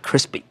 but not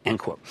crispy, end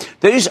quote.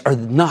 These are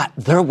not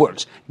their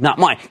words, not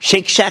mine.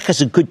 Shake Shack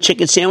has a good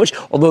chicken sandwich,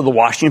 although the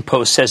Washington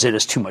Post says it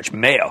has too much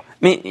mayo. I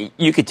mean,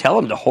 you could tell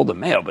them to hold the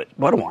mayo, but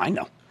what do I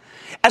know?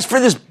 As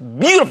for this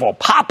beautiful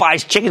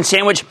Popeyes chicken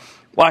sandwich,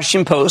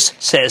 Washington Post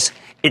says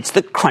it's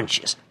the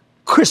crunchiest,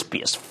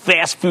 crispiest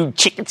fast food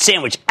chicken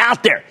sandwich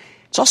out there.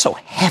 It's also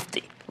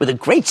hefty with a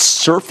great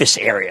surface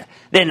area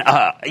than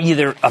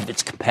either of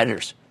its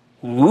competitors.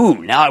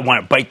 Ooh, now I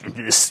want to bite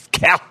into this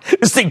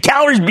thing.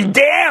 Calories be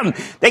damned.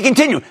 They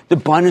continue. The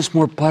bun is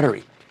more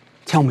buttery.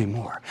 Tell me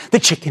more. The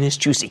chicken is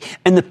juicy,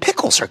 and the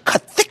pickles are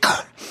cut thicker.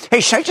 Hey,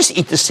 should I just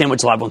eat this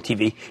sandwich live on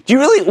TV? Do you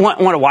really want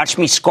to watch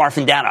me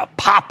scarfing down a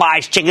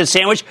Popeyes chicken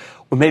sandwich?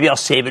 Or maybe I'll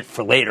save it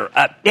for later.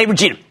 Hey,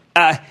 Regina,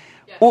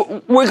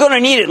 we're going to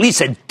need at least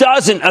a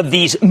dozen of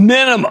these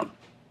minimum.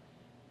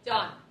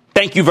 Done.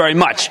 Thank you very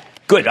much.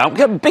 Good. We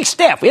have a big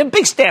staff. We have a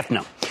big staff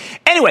now.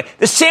 Anyway,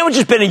 the sandwich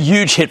has been a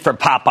huge hit for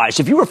Popeyes.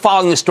 If you were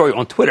following the story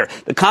on Twitter,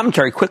 the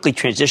commentary quickly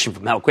transitioned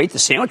from how great the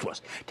sandwich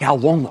was to how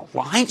long the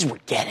lines were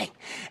getting.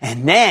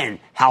 And then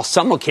how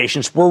some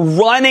locations were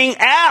running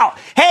out.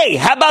 Hey,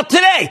 how about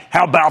today?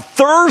 How about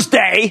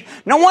Thursday?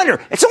 No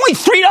wonder. It's only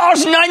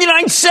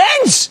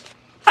 $3.99.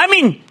 I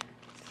mean,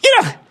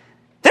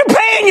 they're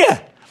paying you.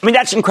 I mean,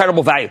 that's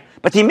incredible value.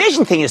 But the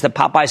amazing thing is that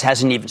Popeyes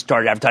hasn't even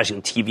started advertising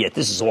on TV yet.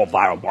 This is all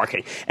viral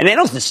marketing. And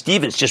Analyst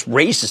Stevens just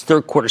raised his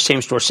third quarter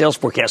same-store sales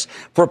forecast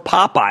for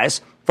Popeyes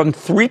from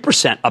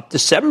 3% up to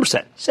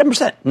 7%.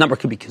 7% number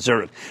could be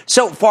conservative.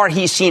 So far,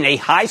 he's seen a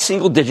high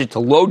single-digit to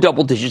low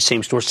double-digit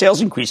same-store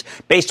sales increase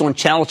based on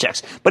channel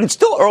checks. But it's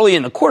still early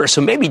in the quarter,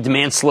 so maybe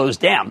demand slows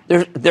down.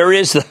 There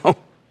is, though,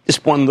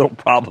 this one little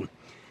problem.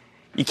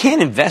 You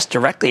can't invest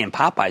directly in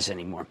Popeyes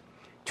anymore.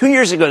 2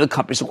 years ago, the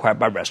company was acquired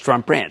by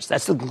Restaurant Brands.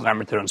 That's the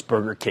conglomerate that owns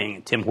Burger King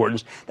and Tim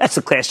Hortons. That's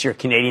the classier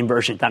Canadian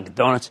version of Dunkin'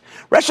 Donuts.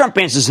 Restaurant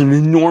Brands is an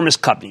enormous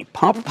company.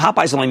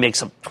 Popeyes only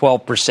makes up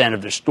 12%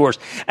 of their stores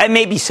and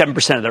maybe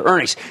 7% of their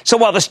earnings. So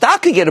while the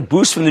stock could get a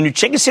boost from the new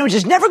chicken sandwich,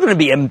 it's never going to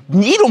be a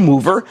needle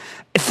mover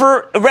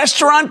for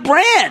Restaurant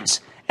Brands.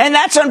 And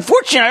that's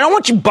unfortunate. I don't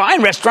want you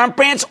buying Restaurant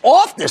Brands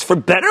off this. For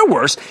better or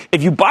worse,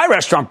 if you buy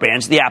Restaurant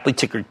Brands, the aptly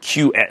ticker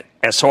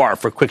QSR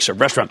for quick serve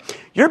restaurant,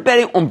 you're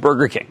betting on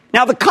Burger King.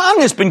 Now, the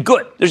Kong has been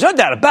good. There's no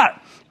doubt about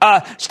it.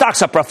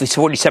 Stock's up roughly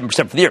 47%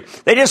 for the year.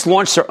 They just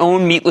launched their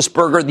own meatless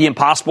burger, the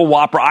Impossible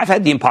Whopper. I've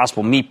had the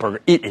Impossible Meat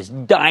Burger. It is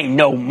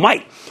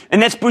dynamite.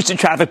 And that's boosted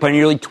traffic by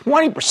nearly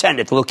 20%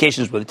 at the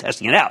locations where they're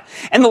testing it out.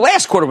 And the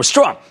last quarter was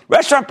strong.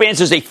 Restaurant Brands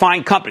is a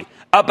fine company.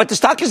 But the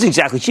stock isn't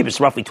exactly cheap. It's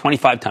roughly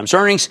 25 times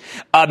earnings,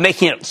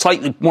 making it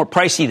slightly more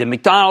pricey than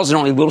McDonald's and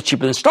only a little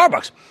cheaper than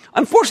Starbucks.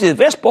 Unfortunately, the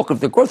vast bulk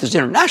of their growth is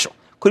international,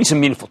 including some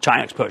meaningful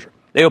China exposure.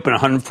 They opened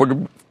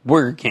 140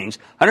 Burger Kings,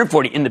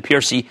 140 in the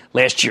PRC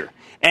last year.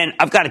 And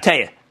I've got to tell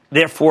you,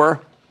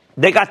 therefore,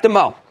 they got the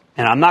mo.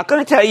 And I'm not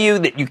going to tell you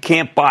that you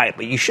can't buy it,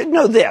 but you should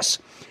know this.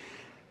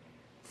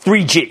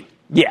 3G.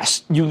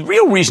 Yes, the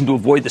real reason to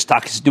avoid the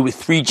stock is to do with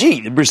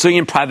 3G, the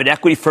Brazilian private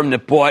equity firm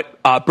that bought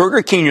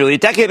Burger King nearly a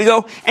decade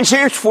ago and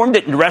transformed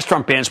it into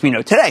Restaurant Brands we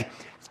know today.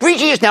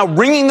 3G is now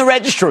ringing the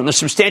register in the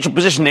substantial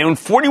position. They own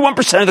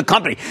 41% of the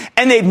company,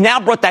 and they've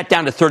now brought that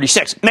down to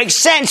 36. It makes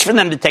sense for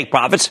them to take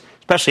profits,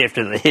 especially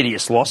after the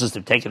hideous losses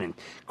they've taken in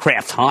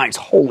Kraft Heinz.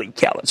 Holy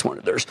cow, that's one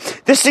of theirs.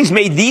 This thing's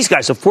made these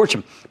guys a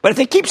fortune. But if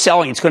they keep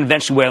selling, it's going to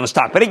eventually weigh on the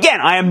stock. But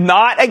again, I am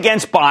not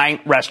against buying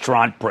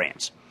Restaurant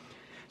Brands.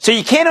 So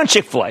you can't own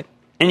Chick-fil-A.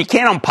 And you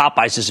can't own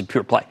Popeyes as a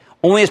pure play,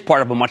 only as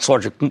part of a much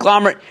larger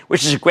conglomerate,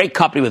 which is a great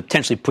company with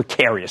potentially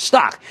precarious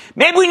stock.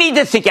 Maybe we need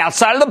to think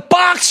outside of the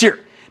box here.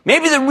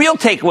 Maybe the real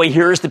takeaway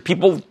here is that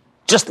people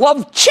just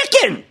love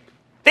chicken.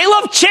 They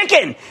love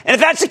chicken. And if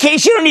that's the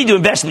case, you don't need to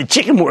invest in the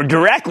chicken more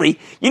directly.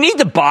 You need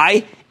to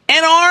buy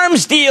an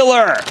arms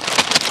dealer.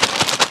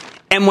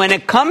 And when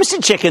it comes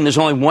to chicken, there's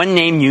only one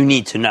name you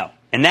need to know.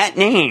 And that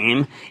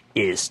name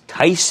is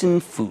Tyson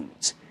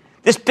Foods.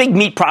 This big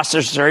meat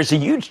processor is a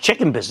huge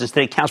chicken business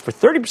that accounts for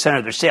 30%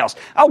 of their sales.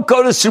 Oh,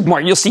 go to the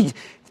supermarket. You'll see,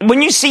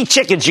 when you see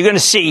chickens, you're going to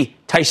see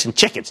Tyson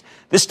chickens.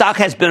 This stock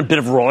has been a bit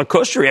of a roller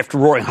coaster after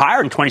roaring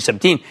higher in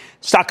 2017.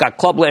 Stock got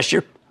clubbed last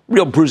year.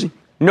 Real bruising.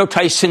 No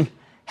Tyson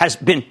has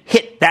been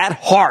hit that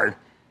hard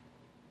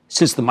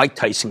since the Mike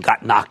Tyson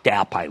got knocked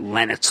out by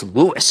Lennox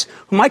Lewis,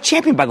 whom I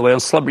championed, by the way, on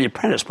Celebrity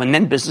Apprentice, when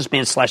then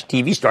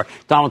businessman/TV star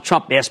Donald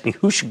Trump asked me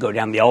who should go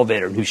down the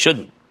elevator and who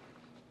shouldn't.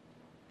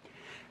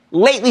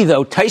 Lately,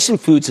 though, Tyson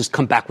Foods has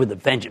come back with a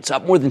vengeance,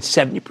 up more than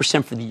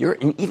 70% for the year.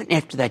 And even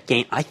after that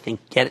gain, I think,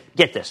 get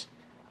this,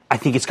 I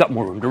think it's got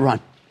more room to run.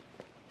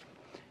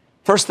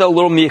 First, though, a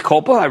little mea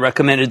culpa. I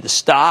recommended the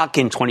stock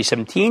in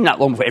 2017,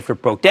 not long after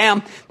it broke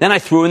down. Then I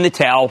threw in the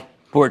towel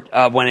for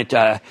when it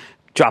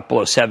dropped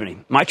below 70.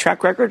 My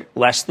track record,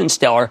 less than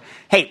stellar.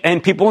 Hey,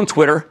 and people on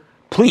Twitter,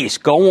 please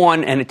go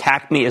on and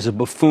attack me as a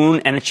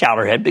buffoon and a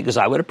chowderhead, because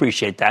I would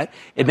appreciate that.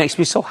 It makes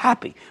me so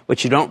happy.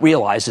 What you don't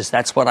realize is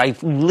that's what I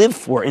live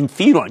for and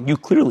feed on. You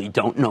clearly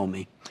don't know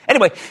me.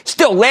 Anyway,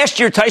 still, last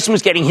year, Tyson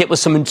was getting hit with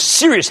some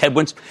serious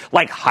headwinds,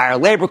 like higher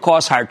labor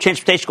costs, higher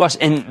transportation costs,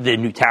 and the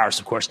new tariffs,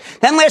 of course.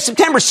 Then last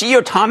September,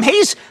 CEO Tom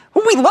Hayes,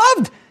 who we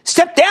loved,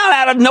 stepped down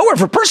out of nowhere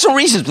for personal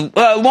reasons,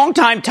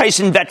 longtime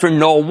Tyson veteran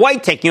Noel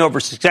White taking over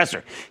as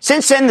successor.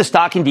 Since then, the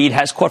stock indeed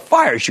has caught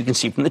fire, as you can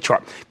see from the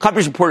chart.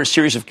 Companies reported a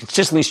series of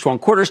consistently strong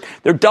quarters.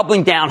 They're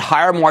doubling down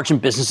higher margin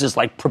businesses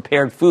like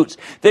prepared foods.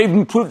 They've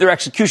improved their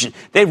execution.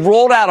 They've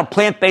rolled out a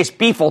plant-based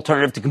beef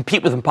alternative to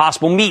compete with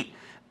Impossible Meat,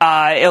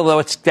 although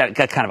it's got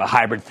kind of a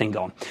hybrid thing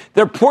going.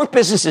 Their pork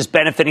business is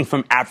benefiting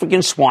from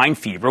African swine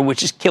fever,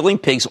 which is killing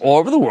pigs all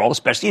over the world,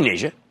 especially in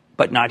Asia,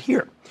 but not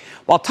here.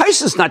 While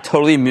Tyson's not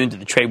totally immune to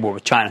the trade war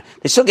with China,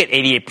 they still get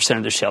 88%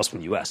 of their sales from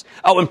the U.S.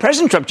 Oh, and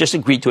President Trump just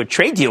agreed to a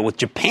trade deal with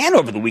Japan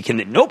over the weekend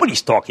that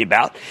nobody's talking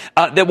about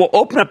that will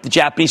open up the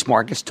Japanese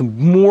markets to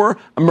more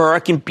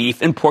American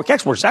beef and pork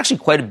exports. It's actually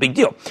quite a big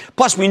deal.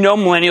 Plus, we know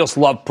millennials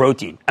love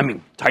protein. I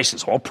mean,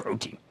 Tyson's all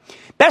protein.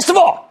 Best of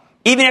all,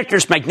 even after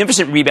this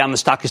magnificent rebound, the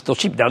stock is still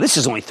cheap. Now, this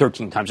is only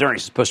 13 times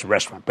earnings as opposed to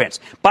Restaurant Brands.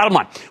 Bottom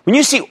line, when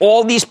you see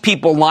all these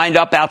people lined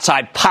up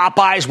outside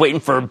Popeyes waiting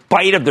for a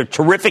bite of their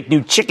terrific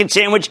new chicken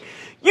sandwich,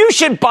 you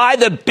should buy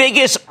the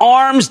biggest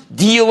arms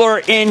dealer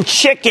in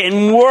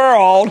chicken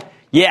world.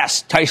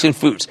 Yes, Tyson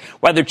Foods.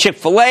 Whether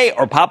Chick-fil-A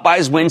or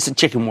Popeyes wins the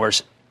chicken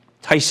wars,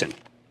 Tyson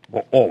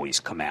will always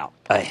come out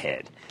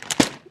ahead.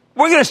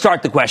 We're going to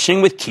start the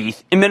questioning with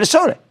Keith in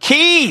Minnesota.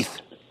 Keith!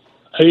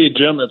 Hey,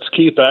 Jim, it's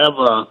Keith. I have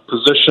a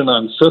position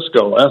on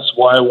Cisco,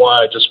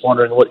 SYY. Just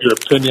wondering what your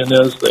opinion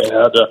is. They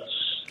had a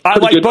I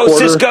like both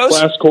Cisco's.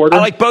 Last quarter. I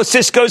like both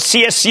Cisco's.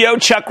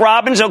 CSCO, Chuck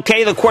Robbins.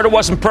 Okay, the quarter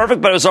wasn't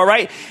perfect, but it was all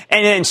right.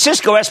 And then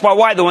Cisco,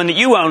 SYY, the one that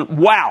you own,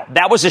 wow,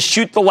 that was a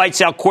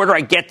shoot-the-lights-out quarter.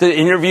 I get to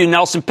interview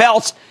Nelson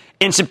Peltz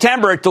in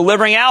September at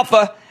Delivering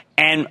Alpha,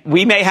 and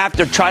we may have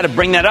to try to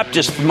bring that up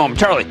just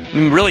momentarily.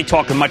 I'm really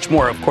talking much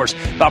more, of course,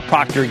 about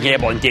Procter &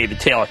 Gamble and David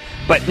Taylor.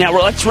 But now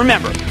let's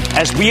remember,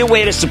 as we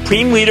await a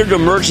supreme leader to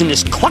emerge in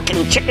this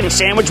clucking chicken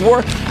sandwich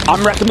war,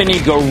 I'm recommending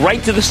you go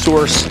right to the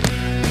source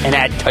and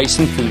add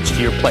Tyson Foods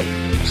to your plate.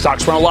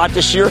 Stocks run a lot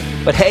this year,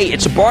 but hey,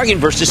 it's a bargain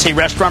versus, say,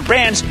 Restaurant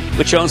Brands,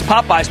 which owns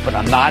Popeyes, but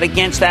I'm not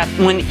against that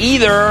one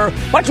either.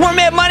 Much more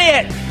Mad Money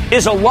Hit.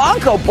 Is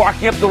Elanco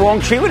barking up the wrong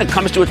tree when it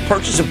comes to its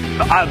purchase of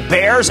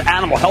Bayer's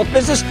animal health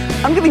business?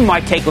 I'm giving my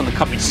take on the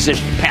company's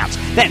decision to pounce.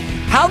 Then,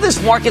 how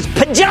this market's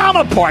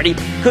pajama party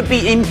could be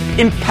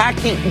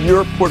impacting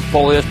your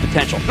portfolio's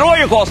potential. And all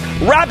your calls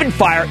rapid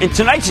fire in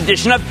tonight's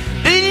edition of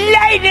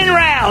Lightning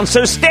Round.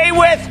 So stay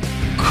with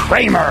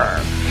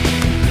Cramer.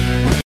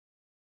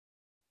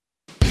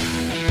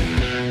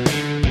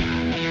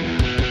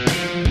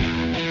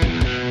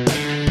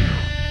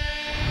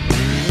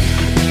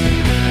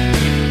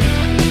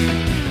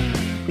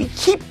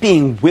 Keep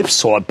being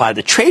whipsawed by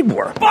the trade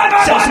war. On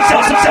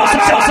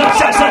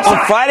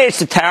Friday, it's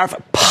the tariff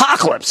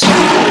apocalypse.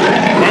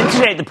 Then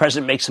today, the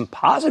president makes some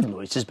positive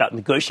noises about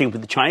negotiating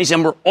with the Chinese,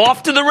 and we're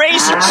off to the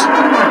races.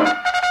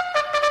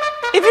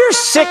 If you're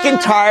sick and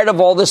tired of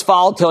all this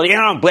volatility,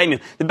 and I don't blame you,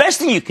 the best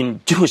thing you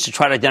can do is to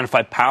try to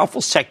identify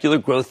powerful secular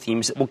growth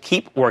themes that will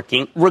keep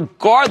working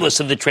regardless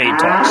of the trade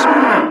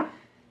talks.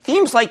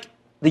 Themes like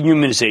the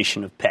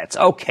humanization of pets.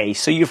 Okay,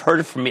 so you've heard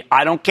it from me.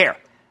 I don't care.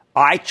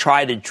 I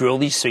try to drill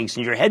these things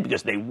in your head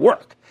because they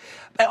work.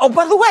 Oh,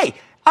 by the way,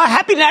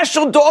 happy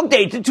National Dog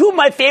Day to two of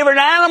my favorite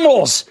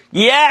animals.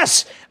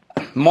 Yes,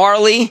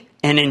 Marley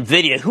and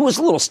NVIDIA, who was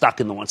a little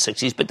stuck in the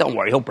 160s, but don't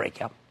worry, he'll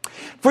break out.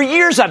 For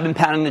years, I've been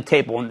pounding the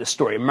table on this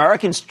story.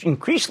 Americans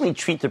increasingly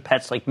treat their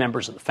pets like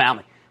members of the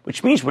family,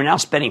 which means we're now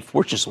spending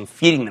fortunes on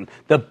feeding them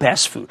the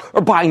best food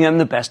or buying them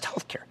the best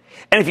health care.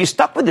 And if you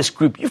stuck with this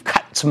group, you've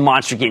got some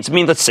monster gains. I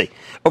mean, let's see.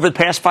 Over the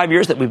past 5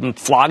 years that we've been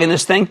flogging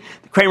this thing,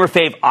 the Cramer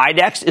Fave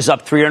IDEX is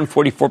up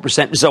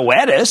 344%.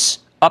 Zoetis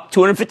up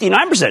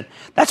 259%.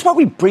 That's why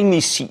we bring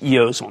these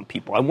CEOs on,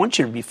 people. I want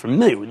you to be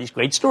familiar with these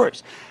great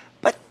stories.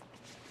 But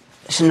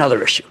there's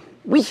another issue.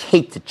 We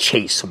hate to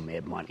chase some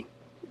mad money.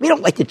 We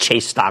don't like to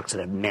chase stocks that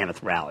have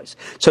mammoth rallies.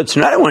 So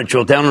tonight I want to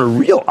drill down on a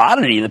real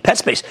oddity in the pet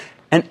space.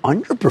 An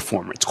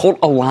underperformer. It's called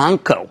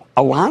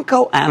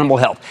Elanco Animal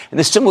Health. And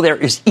the symbol there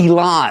is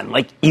Elon,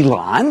 like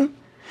Elon,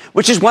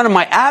 which is one of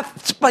my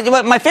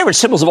favorite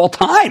symbols of all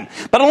time.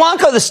 But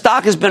Elanco, the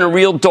stock, has been a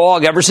real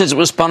dog ever since it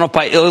was spun off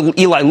by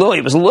Eli Lilly.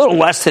 It was a little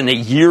less than a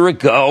year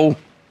ago.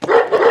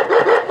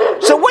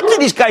 So what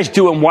did these guys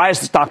do, and why has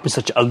the stock been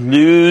such a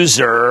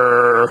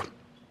loser?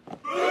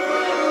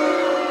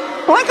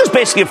 Elanco's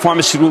basically a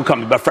pharmaceutical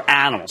company, but for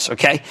animals,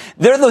 okay?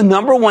 They're the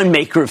number one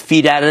maker of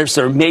feed additives.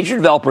 They're a major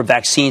developer of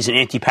vaccines and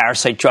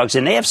anti-parasite drugs,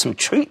 and they have some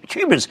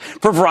treatments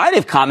for a variety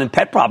of common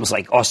pet problems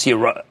like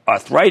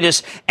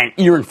osteoarthritis and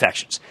ear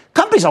infections.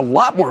 The company's a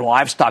lot more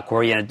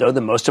livestock-oriented, though,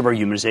 than most of our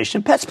humanization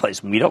of pets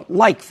plays. We don't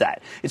like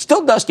that. It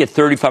still does get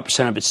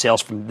 35% of its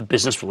sales from the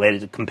business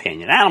related to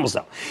companion animals,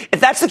 though. If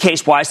that's the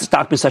case, why has the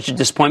stock been such a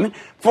disappointment?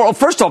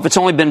 First off, it's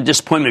only been a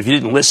disappointment if you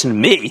didn't listen to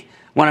me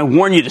when I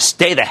warned you to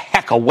stay the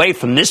heck away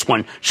from this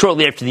one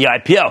shortly after the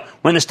IPO,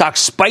 when the stock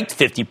spiked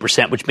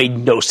 50%, which made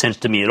no sense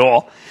to me at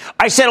all.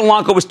 I said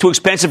Elanco was too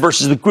expensive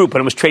versus the group,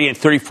 and it was trading at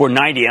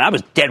 $34.90, and I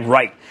was dead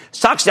right.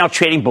 Stock's now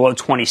trading below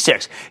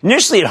 26.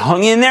 Initially, it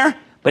hung in there,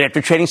 but after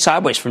trading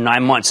sideways for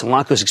 9 months,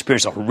 Elanco's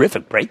experienced a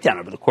horrific breakdown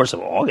over the course of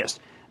August.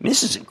 I mean,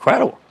 this is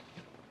incredible.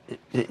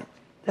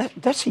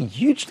 That's a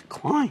huge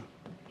decline.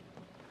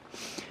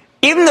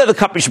 Even though the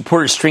company's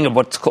reported a string of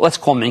let's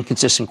call them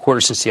inconsistent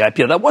quarters since the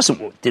IPO, that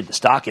wasn't what did the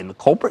stock in. The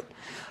culprit?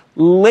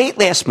 Late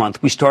last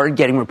month, we started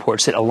getting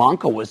reports that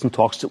Elanco was in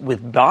talks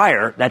with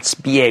Bayer, that's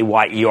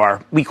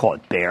B-A-Y-E-R, we call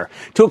it Bayer,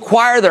 to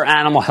acquire their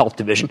animal health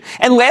division.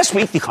 And last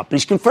week, the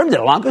companies confirmed that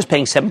Elanco is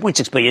paying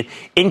 $7.6 billion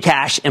in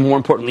cash and, more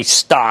importantly,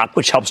 stock,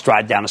 which helps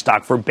drive down the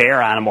stock for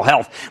Bayer Animal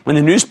Health. When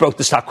the news broke,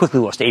 the stock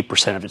quickly lost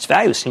 8% of its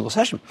value in a single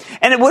session.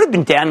 And it would have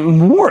been down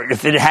more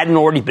if it hadn't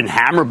already been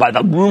hammered by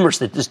the rumors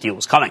that this deal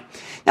was coming.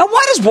 Now,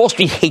 why does Wall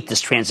Street hate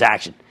this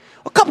transaction?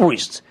 A couple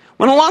reasons.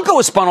 When Elanco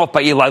was spun off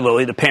by Eli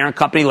Lilly, the parent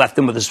company left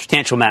them with a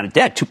substantial amount of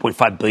debt,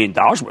 $2.5 billion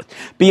worth.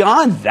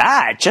 Beyond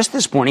that, just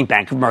this morning,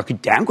 Bank of America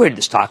downgraded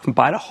the stock from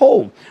buy to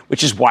hold,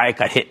 which is why it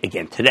got hit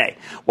again today.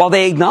 While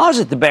they acknowledge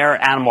that the Bayer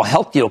Animal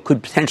Health deal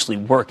could potentially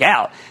work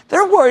out,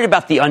 they're worried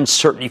about the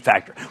uncertainty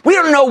factor. We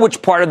don't know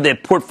which part of the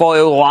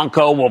portfolio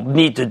Elanco will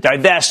need to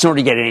divest in order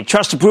to get any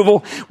trust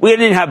approval. We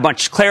didn't have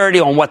much clarity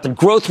on what the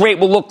growth rate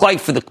will look like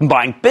for the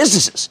combined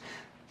businesses.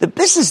 The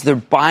business they're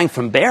buying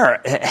from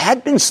Bayer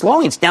had been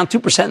slowing. It's down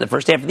 2% in the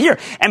first half of the year.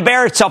 And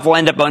Bayer itself will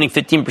end up owning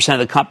 15% of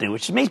the company,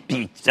 which may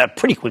be a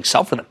pretty quick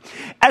sell for them.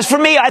 As for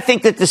me, I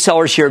think that the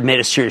sellers here have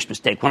made a serious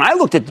mistake. When I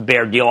looked at the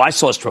Bayer deal, I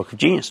saw a stroke of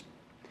genius.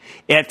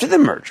 After the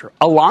merger,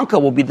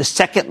 Elanco will be the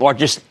second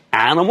largest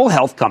animal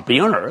health company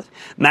on earth.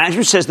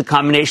 Management says the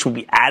combination will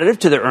be additive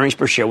to their earnings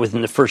per share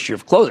within the first year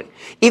of closing.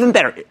 Even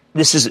better,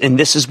 this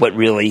is what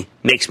really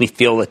makes me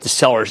feel that the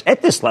sellers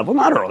at this level,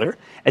 not earlier,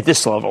 at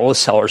this level, all the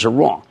sellers are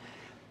wrong.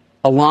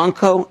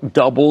 Elanco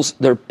doubles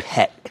their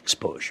pet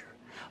exposure.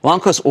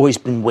 Elanco's always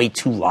been way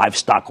too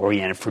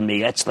livestock-oriented for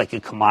me. That's like a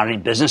commodity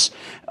business.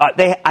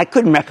 I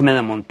couldn't recommend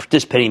them on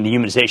participating in the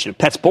humanization of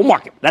pets bull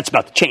market. That's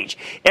about to change.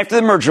 After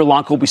the merger,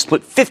 Elanco will be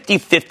split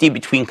 50-50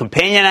 between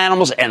companion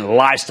animals and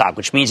livestock,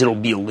 which means it will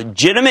be a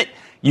legitimate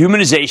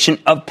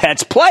humanization of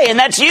pets play, and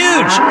that's huge.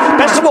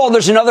 Best of all,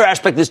 there's another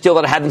aspect of this deal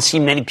that I haven't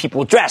seen many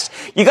people address.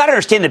 You got to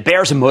understand that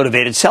Bayer's a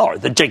motivated seller.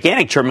 The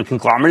gigantic German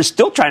conglomerate is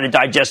still trying to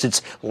digest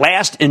its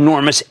last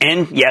enormous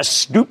and, yes,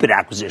 stupid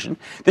acquisition,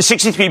 the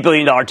 $63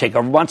 billion takeover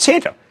of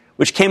Monsanto,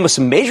 which came with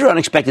some major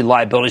unexpected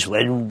liabilities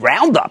related to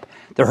Roundup,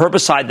 the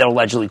herbicide that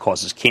allegedly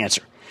causes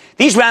cancer.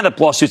 These Roundup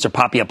lawsuits are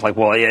popping up like,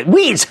 well,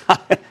 weeds.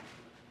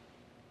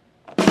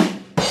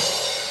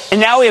 And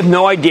now we have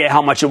no idea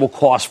how much it will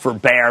cost for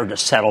Bayer to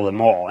settle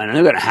them all, and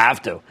they're going to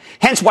have to.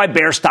 Hence why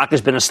Bayer stock has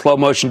been a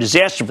slow-motion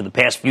disaster for the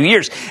past few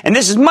years. And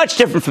this is much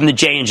different from the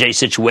J&J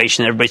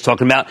situation that everybody's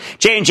talking about.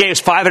 J&J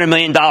was $500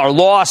 million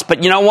loss,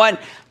 but you know what?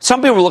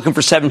 Some people were looking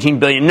for $17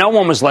 billion. No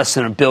one was less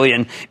than $1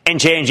 billion, and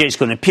J&J is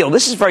going to appeal.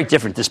 This is very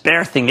different. This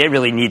Bayer thing, they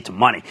really need the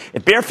money.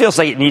 If Bayer feels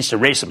like it needs to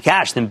raise some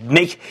cash, then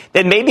maybe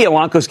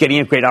Elanco's getting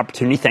a great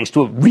opportunity thanks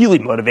to a really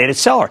motivated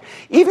seller.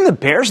 Even the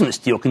bears in this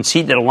deal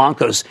concede that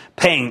Elanco's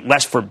paying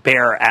less for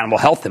Bayer Animal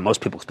Health than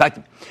most people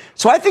expected.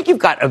 So I think you've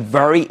got a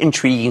very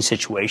intriguing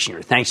situation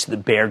here thanks to the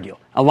Bayer deal.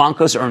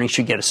 Elanco's earnings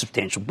should get a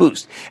substantial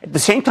boost. At the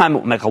same time, it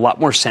will make a lot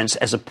more sense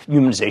as a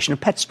humanization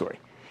of pet story.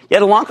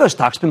 Yet Elanco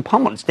stock's been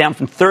pummeled. It's down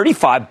from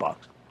 $35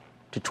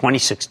 to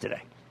 $26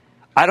 today.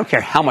 I don't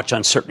care how much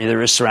uncertainty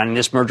there is surrounding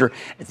this merger.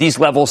 At these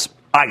levels,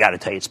 I got to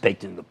tell you, it's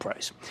baked into the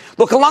price.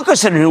 Look, Elanco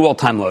set a new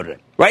all-time low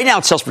today. Right now,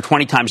 it sells for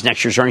 20 times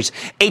next year's earnings,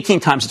 18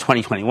 times the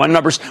 2021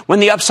 numbers, when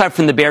the upside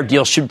from the Bayer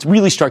deal should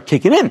really start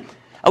kicking in.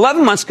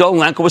 11 months ago,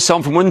 Elanco was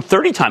selling for more than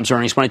 30 times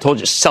earnings when I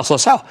told you,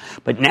 sell.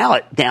 But now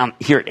it's down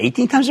here at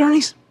 18 times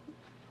earnings.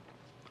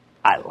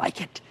 I like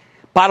it.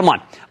 Bottom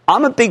line,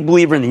 I'm a big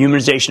believer in the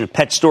humanization of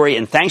pet story,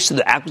 and thanks to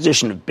the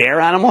acquisition of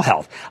Bayer Animal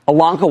Health,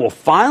 Elanco will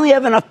finally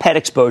have enough pet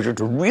exposure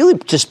to really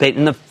participate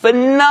in the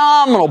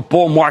phenomenal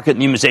bull market in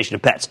the humanization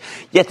of pets.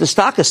 Yet the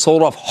stock has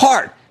sold off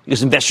hard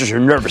because investors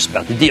are nervous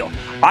about the deal.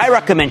 I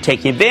recommend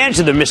taking advantage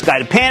of their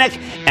misguided panic,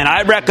 and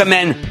I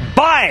recommend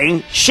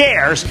buying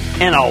shares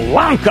in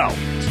Elanco.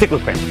 Stick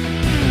with Cramer.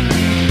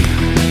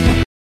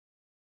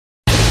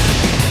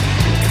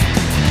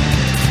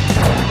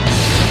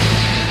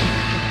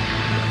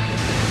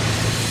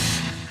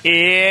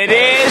 It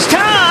is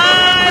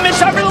time. It's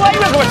time for the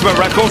lightning round.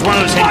 One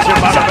of those things.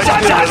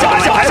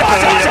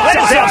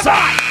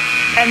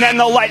 And then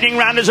the lightning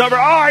round is over.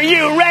 Are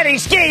you ready,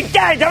 Ski?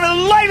 Time for the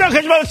lightning round.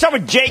 Let's start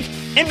with Jake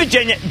in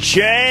Virginia.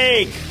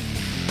 Jake.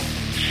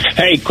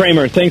 Hey,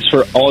 Cramer. Thanks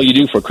for all you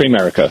do for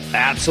Cramerica.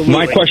 Absolutely.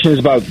 My question is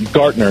about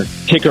Gartner,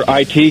 ticker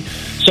IT.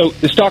 So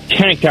the stock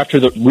tanked after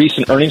the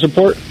recent earnings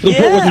report. The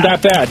report wasn't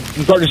that bad.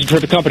 Gartner's a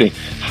terrific company.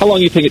 How long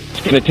do you think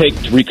it's going to take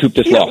to recoup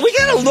this loss? We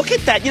got to look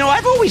at that.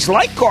 I've always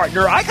liked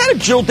Gartner. I got to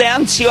drill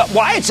down and see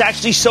why it's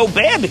actually so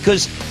bad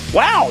because,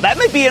 wow, that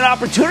may be an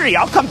opportunity.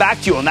 I'll come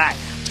back to you on that.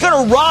 Let's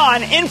go to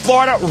Ron in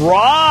Florida.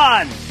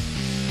 Ron.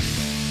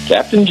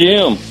 Captain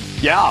Jim.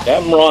 Yeah.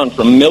 Captain Ron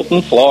from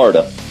Milton,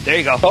 Florida. There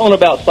you go. Calling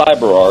about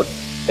CyberArk.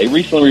 They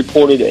recently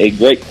reported a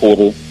great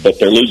quarter, but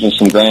they're losing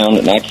some ground,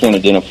 and I can't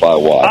identify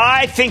why.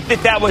 I think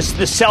that was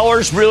the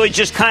sellers really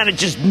just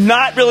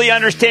not really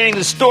understanding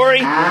the story.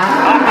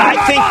 I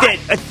think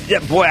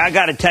that, boy, I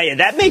got to tell you,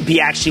 that may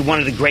be actually one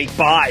of the great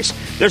buys.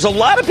 There's a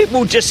lot of people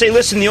who just say,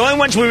 listen, the only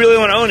ones we really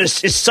want to own is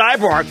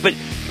CyberArk, but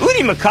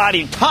Udi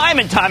Makati, time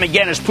and time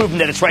again, has proven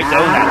that it's right to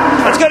own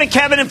that. Let's go to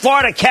Kevin in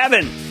Florida.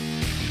 Kevin.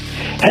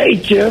 Hey,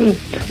 Jim.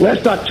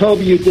 Last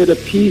October, you did a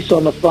piece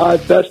on the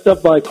 5 best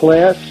stuff by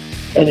class.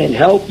 And in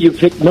health, you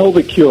picked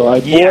Novacure.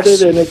 I bought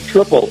it, and it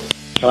tripled.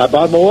 Can I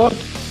buy more?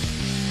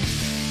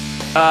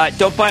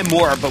 Don't buy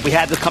more, but we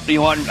had the company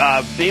on,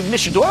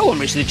 Mr. Doyle on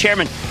recently, the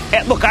chairman.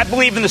 And look, I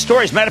believe in the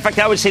story. As a matter of fact,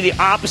 I would say the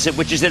opposite,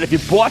 which is that if you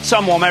bought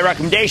some on my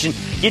recommendation,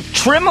 you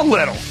trim a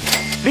little.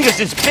 Because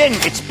it's been,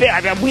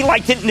 I mean, we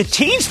liked it in the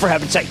teens, for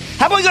heaven's sake.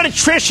 How about we go to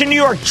Trish in New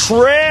York?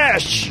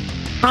 Trish.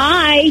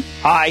 Hi.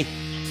 Hi.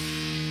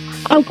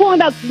 I'm calling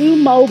about Blue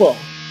Mobile.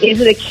 Is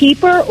it a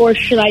keeper, or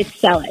should I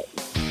sell it?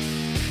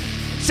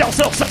 Sell. I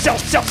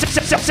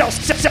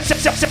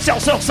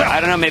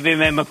don't know, maybe I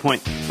made my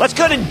point. Let's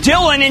go to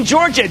Dylan in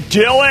Georgia.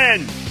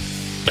 Dylan.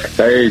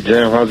 Hey,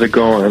 Jim, how's it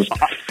going? So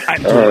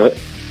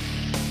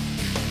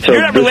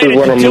you're not related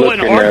to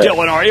Dylan or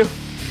Dylan, are you?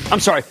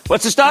 I'm sorry.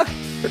 What's the stock?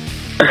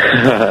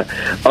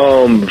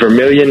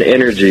 Vermilion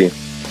Energy.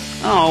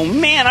 Oh,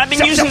 man, I've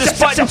been using this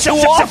button too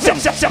often.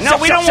 No,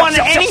 we don't want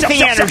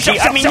anything energy.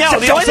 I mean,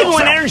 no, the only thing we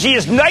want energy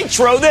is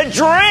nitro, the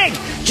drink.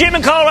 Jim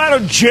in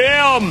Colorado.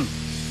 Jim.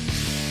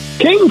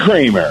 King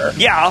Cramer.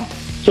 Yeah.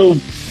 So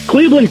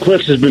Cleveland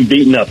Cliffs has been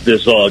beaten up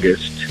this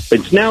August.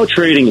 It's now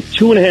trading at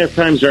 2.5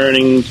 times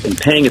earnings and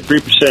paying a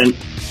 3%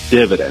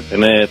 dividend.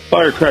 And a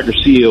Firecracker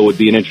CEO would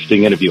be an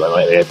interesting interview, I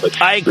might add.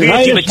 But I agree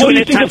with you, but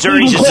 2.5 times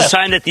earnings is a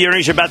sign that the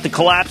earnings are about to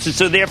collapse. And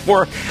so,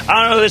 therefore,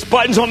 I don't know, this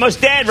button's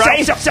almost dead,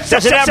 right?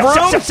 Does it have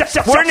room?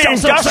 We're in an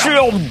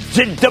industrial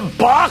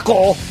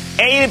debacle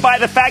aided by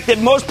the fact that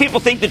most people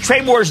think the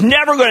trade war is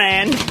never going to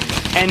end.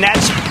 And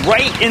that's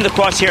right in the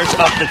crosshairs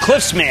of the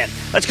Cliffs man.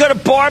 Let's go to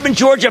Barb in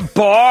Georgia.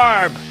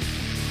 Barb.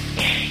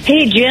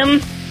 Hey, Jim.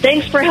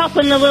 Thanks for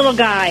helping the little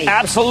guy.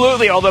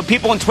 Absolutely. Although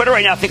people on Twitter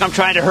right now think I'm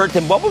trying to hurt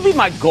them. What would be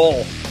my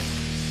goal?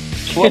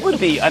 What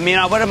would be? I mean,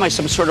 what am I,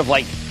 some sort of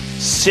like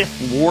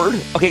Sith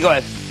Lord? Okay, go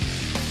ahead.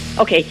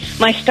 Okay.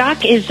 My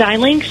stock is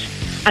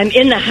Xilinx. I'm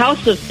in the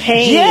house of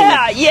pain.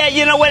 Yeah.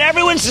 You know what?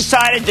 Everyone's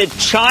decided that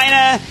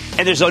China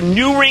and there's a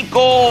new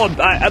wrinkle.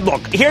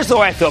 Look, here's the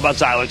way I feel about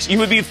Xilinx. You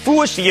would be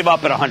foolish to give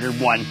up at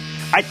 101.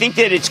 I think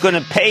that it's going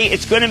to pay.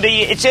 It's in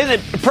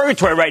the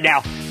purgatory right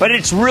now, but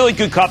it's really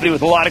good company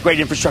with a lot of great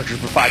infrastructure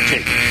for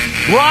 5G.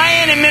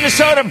 Brian in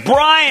Minnesota.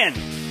 Brian.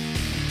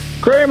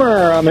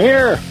 Cramer, I'm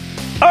here.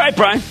 All right,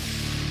 Brian.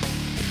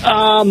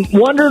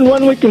 Wondering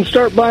when we can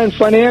start buying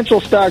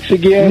financial stocks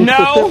again,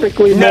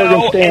 specifically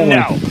Morgan Stanley.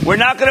 No, we're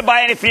not going to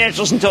buy any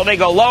financials until they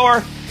go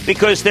lower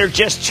because they're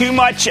just too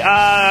much.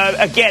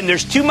 Again,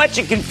 there's too much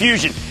in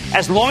confusion.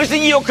 As long as the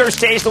yield curve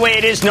stays the way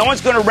it is, no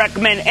one's going to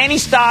recommend any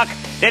stock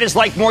that is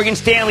like Morgan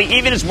Stanley,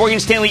 even as Morgan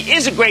Stanley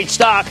is a great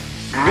stock.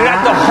 You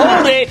have to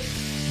hold it,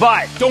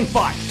 but don't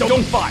buy.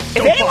 If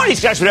any one of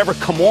these guys would ever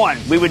come on,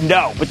 we would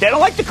know. But they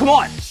don't like to come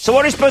on. So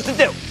what are we supposed to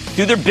do?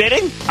 Do their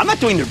bidding? I'm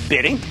not doing their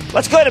bidding.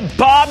 Let's go to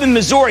Bob in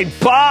Missouri.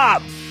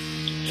 Bob.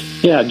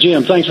 Yeah,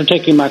 Jim, thanks for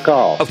taking my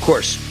call. Of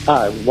course.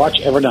 Watch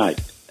every night.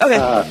 Okay,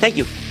 thank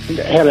you.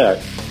 Had a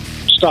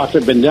stock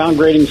that's been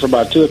downgrading for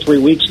about 2 or 3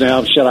 weeks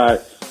now. Should I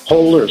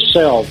hold or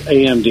sell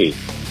AMD?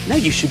 No,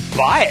 you should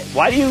buy it.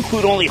 Why do you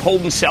include only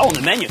hold and sell in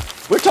the menu?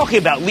 We're talking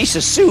about Lisa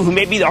Su, who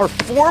may be our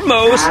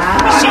foremost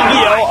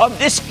CEO of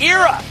this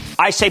era.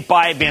 I say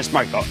buy Advanced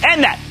Market.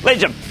 And that,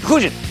 ladies and gentlemen,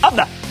 conclusion of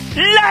the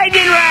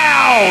Lightning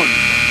Round.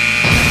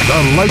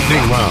 The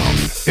Lightning Round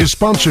is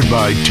sponsored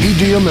by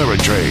TD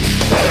Ameritrade.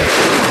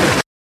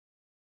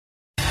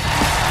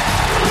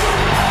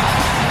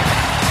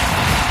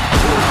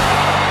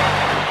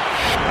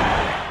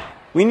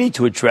 We need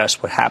to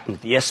address what happened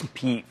to the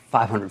S&P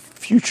 500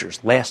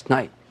 futures last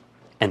night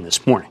and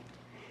this morning.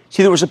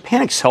 See, there was a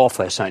panic sell-off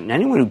last night, and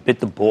anyone who bit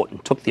the bullet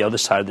and took the other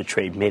side of the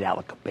trade made out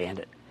like a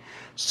bandit.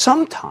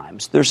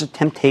 Sometimes there's a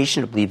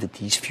temptation to believe that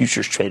these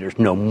futures traders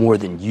know more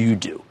than you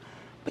do.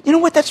 But you know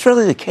what? That's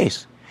really the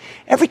case.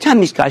 Every time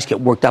these guys get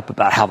worked up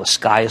about how the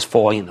sky is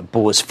falling and the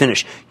bull is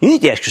finished, you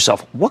need to ask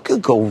yourself, what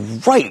could go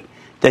right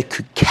that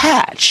could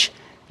catch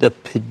the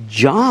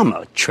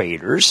pajama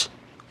traders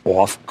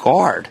off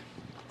guard?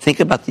 Think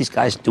about these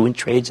guys doing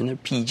trades in their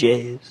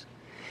PJs.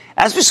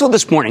 As we saw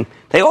this morning,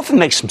 they often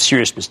make some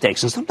serious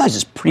mistakes, and sometimes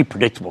it's pretty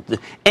predictable to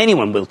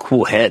anyone with a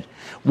cool head.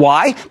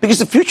 Why? Because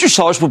the future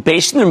sellers were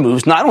basing their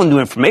moves not on new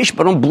information,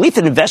 but on belief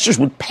that investors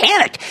would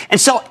panic and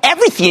sell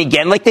everything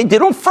again like they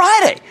did on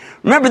Friday.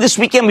 Remember this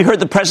weekend we heard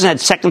the president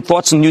had second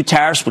thoughts on new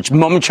tariffs, which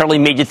momentarily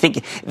made you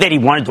think that he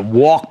wanted to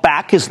walk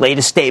back his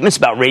latest statements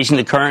about raising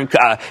the current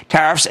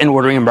tariffs and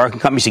ordering American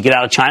companies to get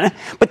out of China.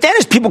 But then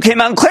his people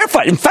came out and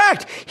clarified. In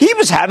fact, he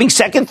was having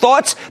second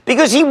thoughts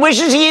because he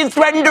wishes he had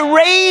threatened to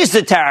raise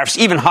the tariffs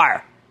even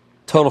higher.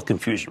 Total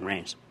confusion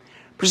reigns.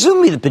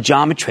 Presumably the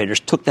pajama traders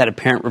took that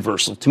apparent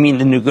reversal to mean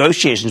the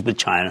negotiations with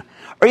China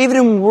are even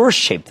in worse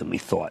shape than we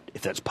thought,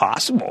 if that's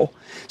possible.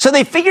 So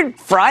they figured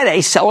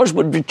Friday sellers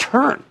would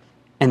return,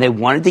 and they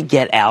wanted to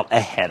get out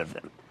ahead of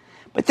them.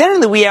 But then in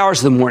the wee hours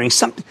of the morning,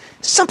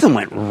 something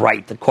went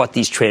right that caught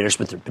these traders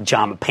with their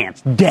pajama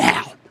pants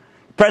down.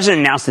 The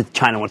president announced that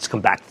China wants to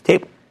come back to the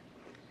table.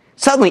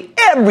 Suddenly,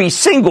 every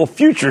single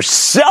future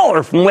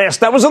seller from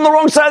last night was on the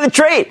wrong side of the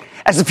trade.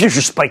 As the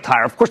futures spiked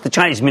higher, of course, the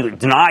Chinese immediately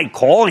denied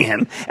calling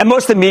him, and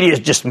most of the media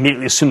just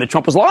immediately assumed that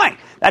Trump was lying.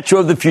 That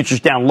drove the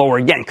futures down lower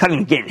again, cutting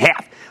the gain in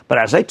half. But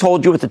as I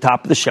told you at the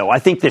top of the show, I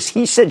think this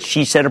he said,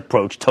 she said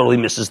approach totally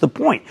misses the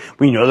point.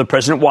 We know the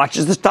president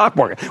watches the stock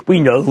market.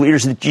 We know the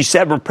leaders of the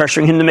G7 were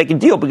pressuring him to make a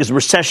deal because the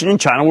recession in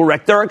China will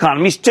wreck their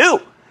economies too.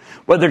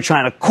 Whether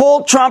China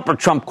called Trump or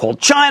Trump called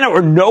China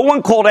or no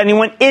one called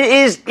anyone, it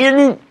is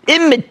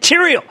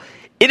immaterial.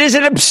 It is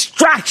an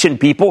abstraction,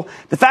 people.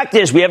 The fact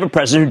is we have a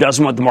president who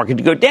doesn't want the market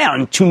to go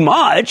down too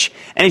much,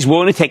 and he's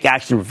willing to take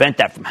action to prevent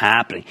that from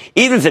happening.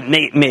 Even if it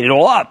made it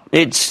all up,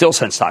 it still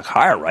sends stock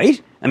higher, right?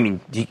 I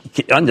mean,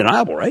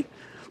 undeniable, right?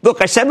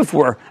 Look, I said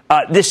before,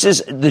 this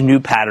is the new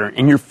pattern,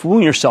 and you're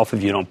fooling yourself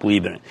if you don't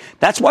believe in it.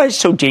 That's why it's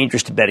so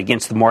dangerous to bet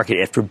against the market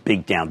after a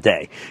big down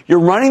day. You're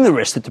running the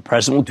risk that the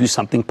president will do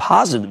something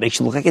positive that makes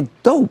you look like a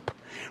dope.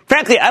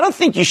 Frankly, I don't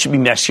think you should be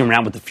messing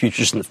around with the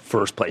futures in the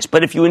first place.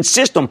 But if you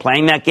insist on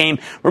playing that game,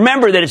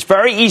 remember that it's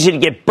very easy to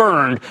get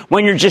burned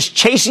when you're just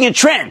chasing a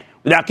trend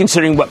without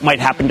considering what might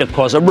happen to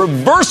cause a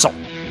reversal.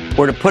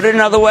 Or to put it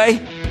another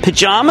way,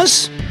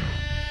 pajamas?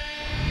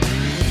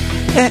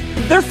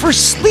 They're for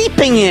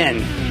sleeping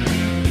in,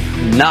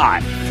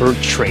 not for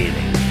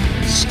trading.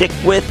 Stick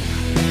with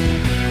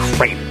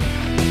Cramer.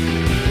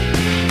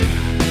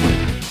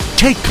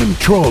 Take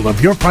control of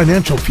your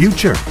financial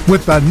future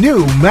with the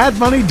new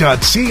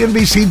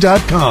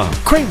madmoney.cnbc.com.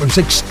 Cramer's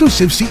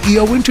exclusive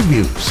CEO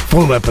interviews,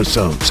 full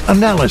episodes,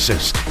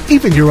 analysis,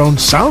 even your own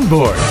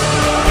soundboard.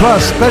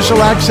 Plus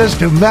special access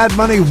to Mad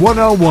Money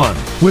 101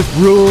 with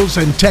rules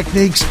and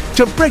techniques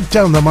to break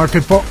down the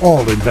market for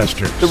all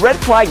investors. The red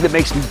flag that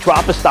makes me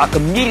drop a stock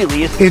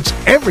immediately is... It's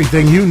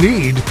everything you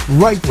need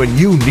right when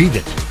you need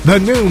it. The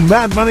new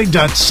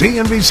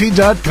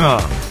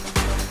madmoney.cnbc.com.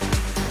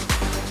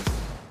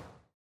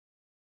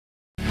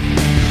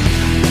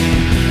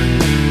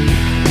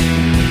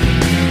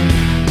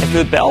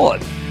 The Bell,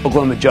 an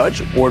Oklahoma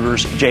judge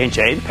orders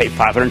J&J to pay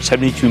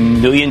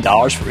 $572 million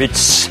for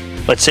its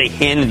let's say,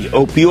 hand in the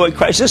opioid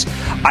crisis.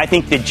 I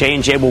think that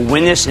J&J will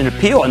win this in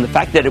appeal, and the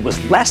fact that it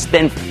was less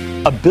than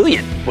 $1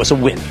 billion was a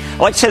win. I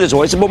like to say there's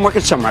always a bull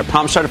market somewhere. I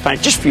promise I'll find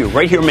it just for you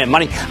right here in Mad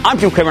Money. I'm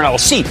Jim Cramer, and I will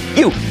see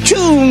you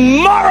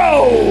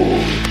tomorrow.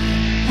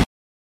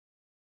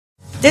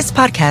 This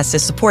podcast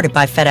is supported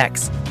by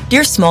FedEx.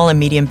 Dear small and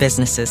medium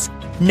businesses,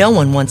 no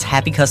one wants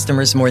happy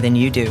customers more than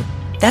you do.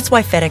 That's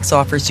why FedEx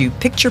offers you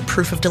picture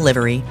proof of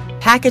delivery,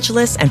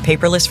 packageless and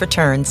paperless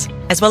returns,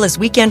 as well as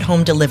weekend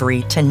home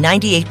delivery to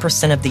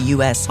 98% of the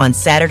U.S. on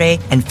Saturday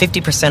and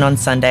 50% on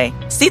Sunday.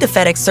 See the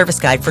FedEx service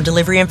guide for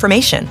delivery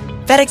information.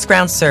 FedEx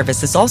Ground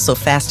service is also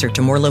faster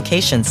to more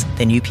locations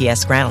than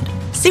UPS Ground.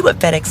 See what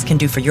FedEx can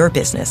do for your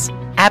business.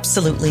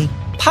 Absolutely,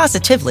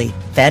 positively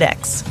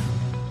FedEx.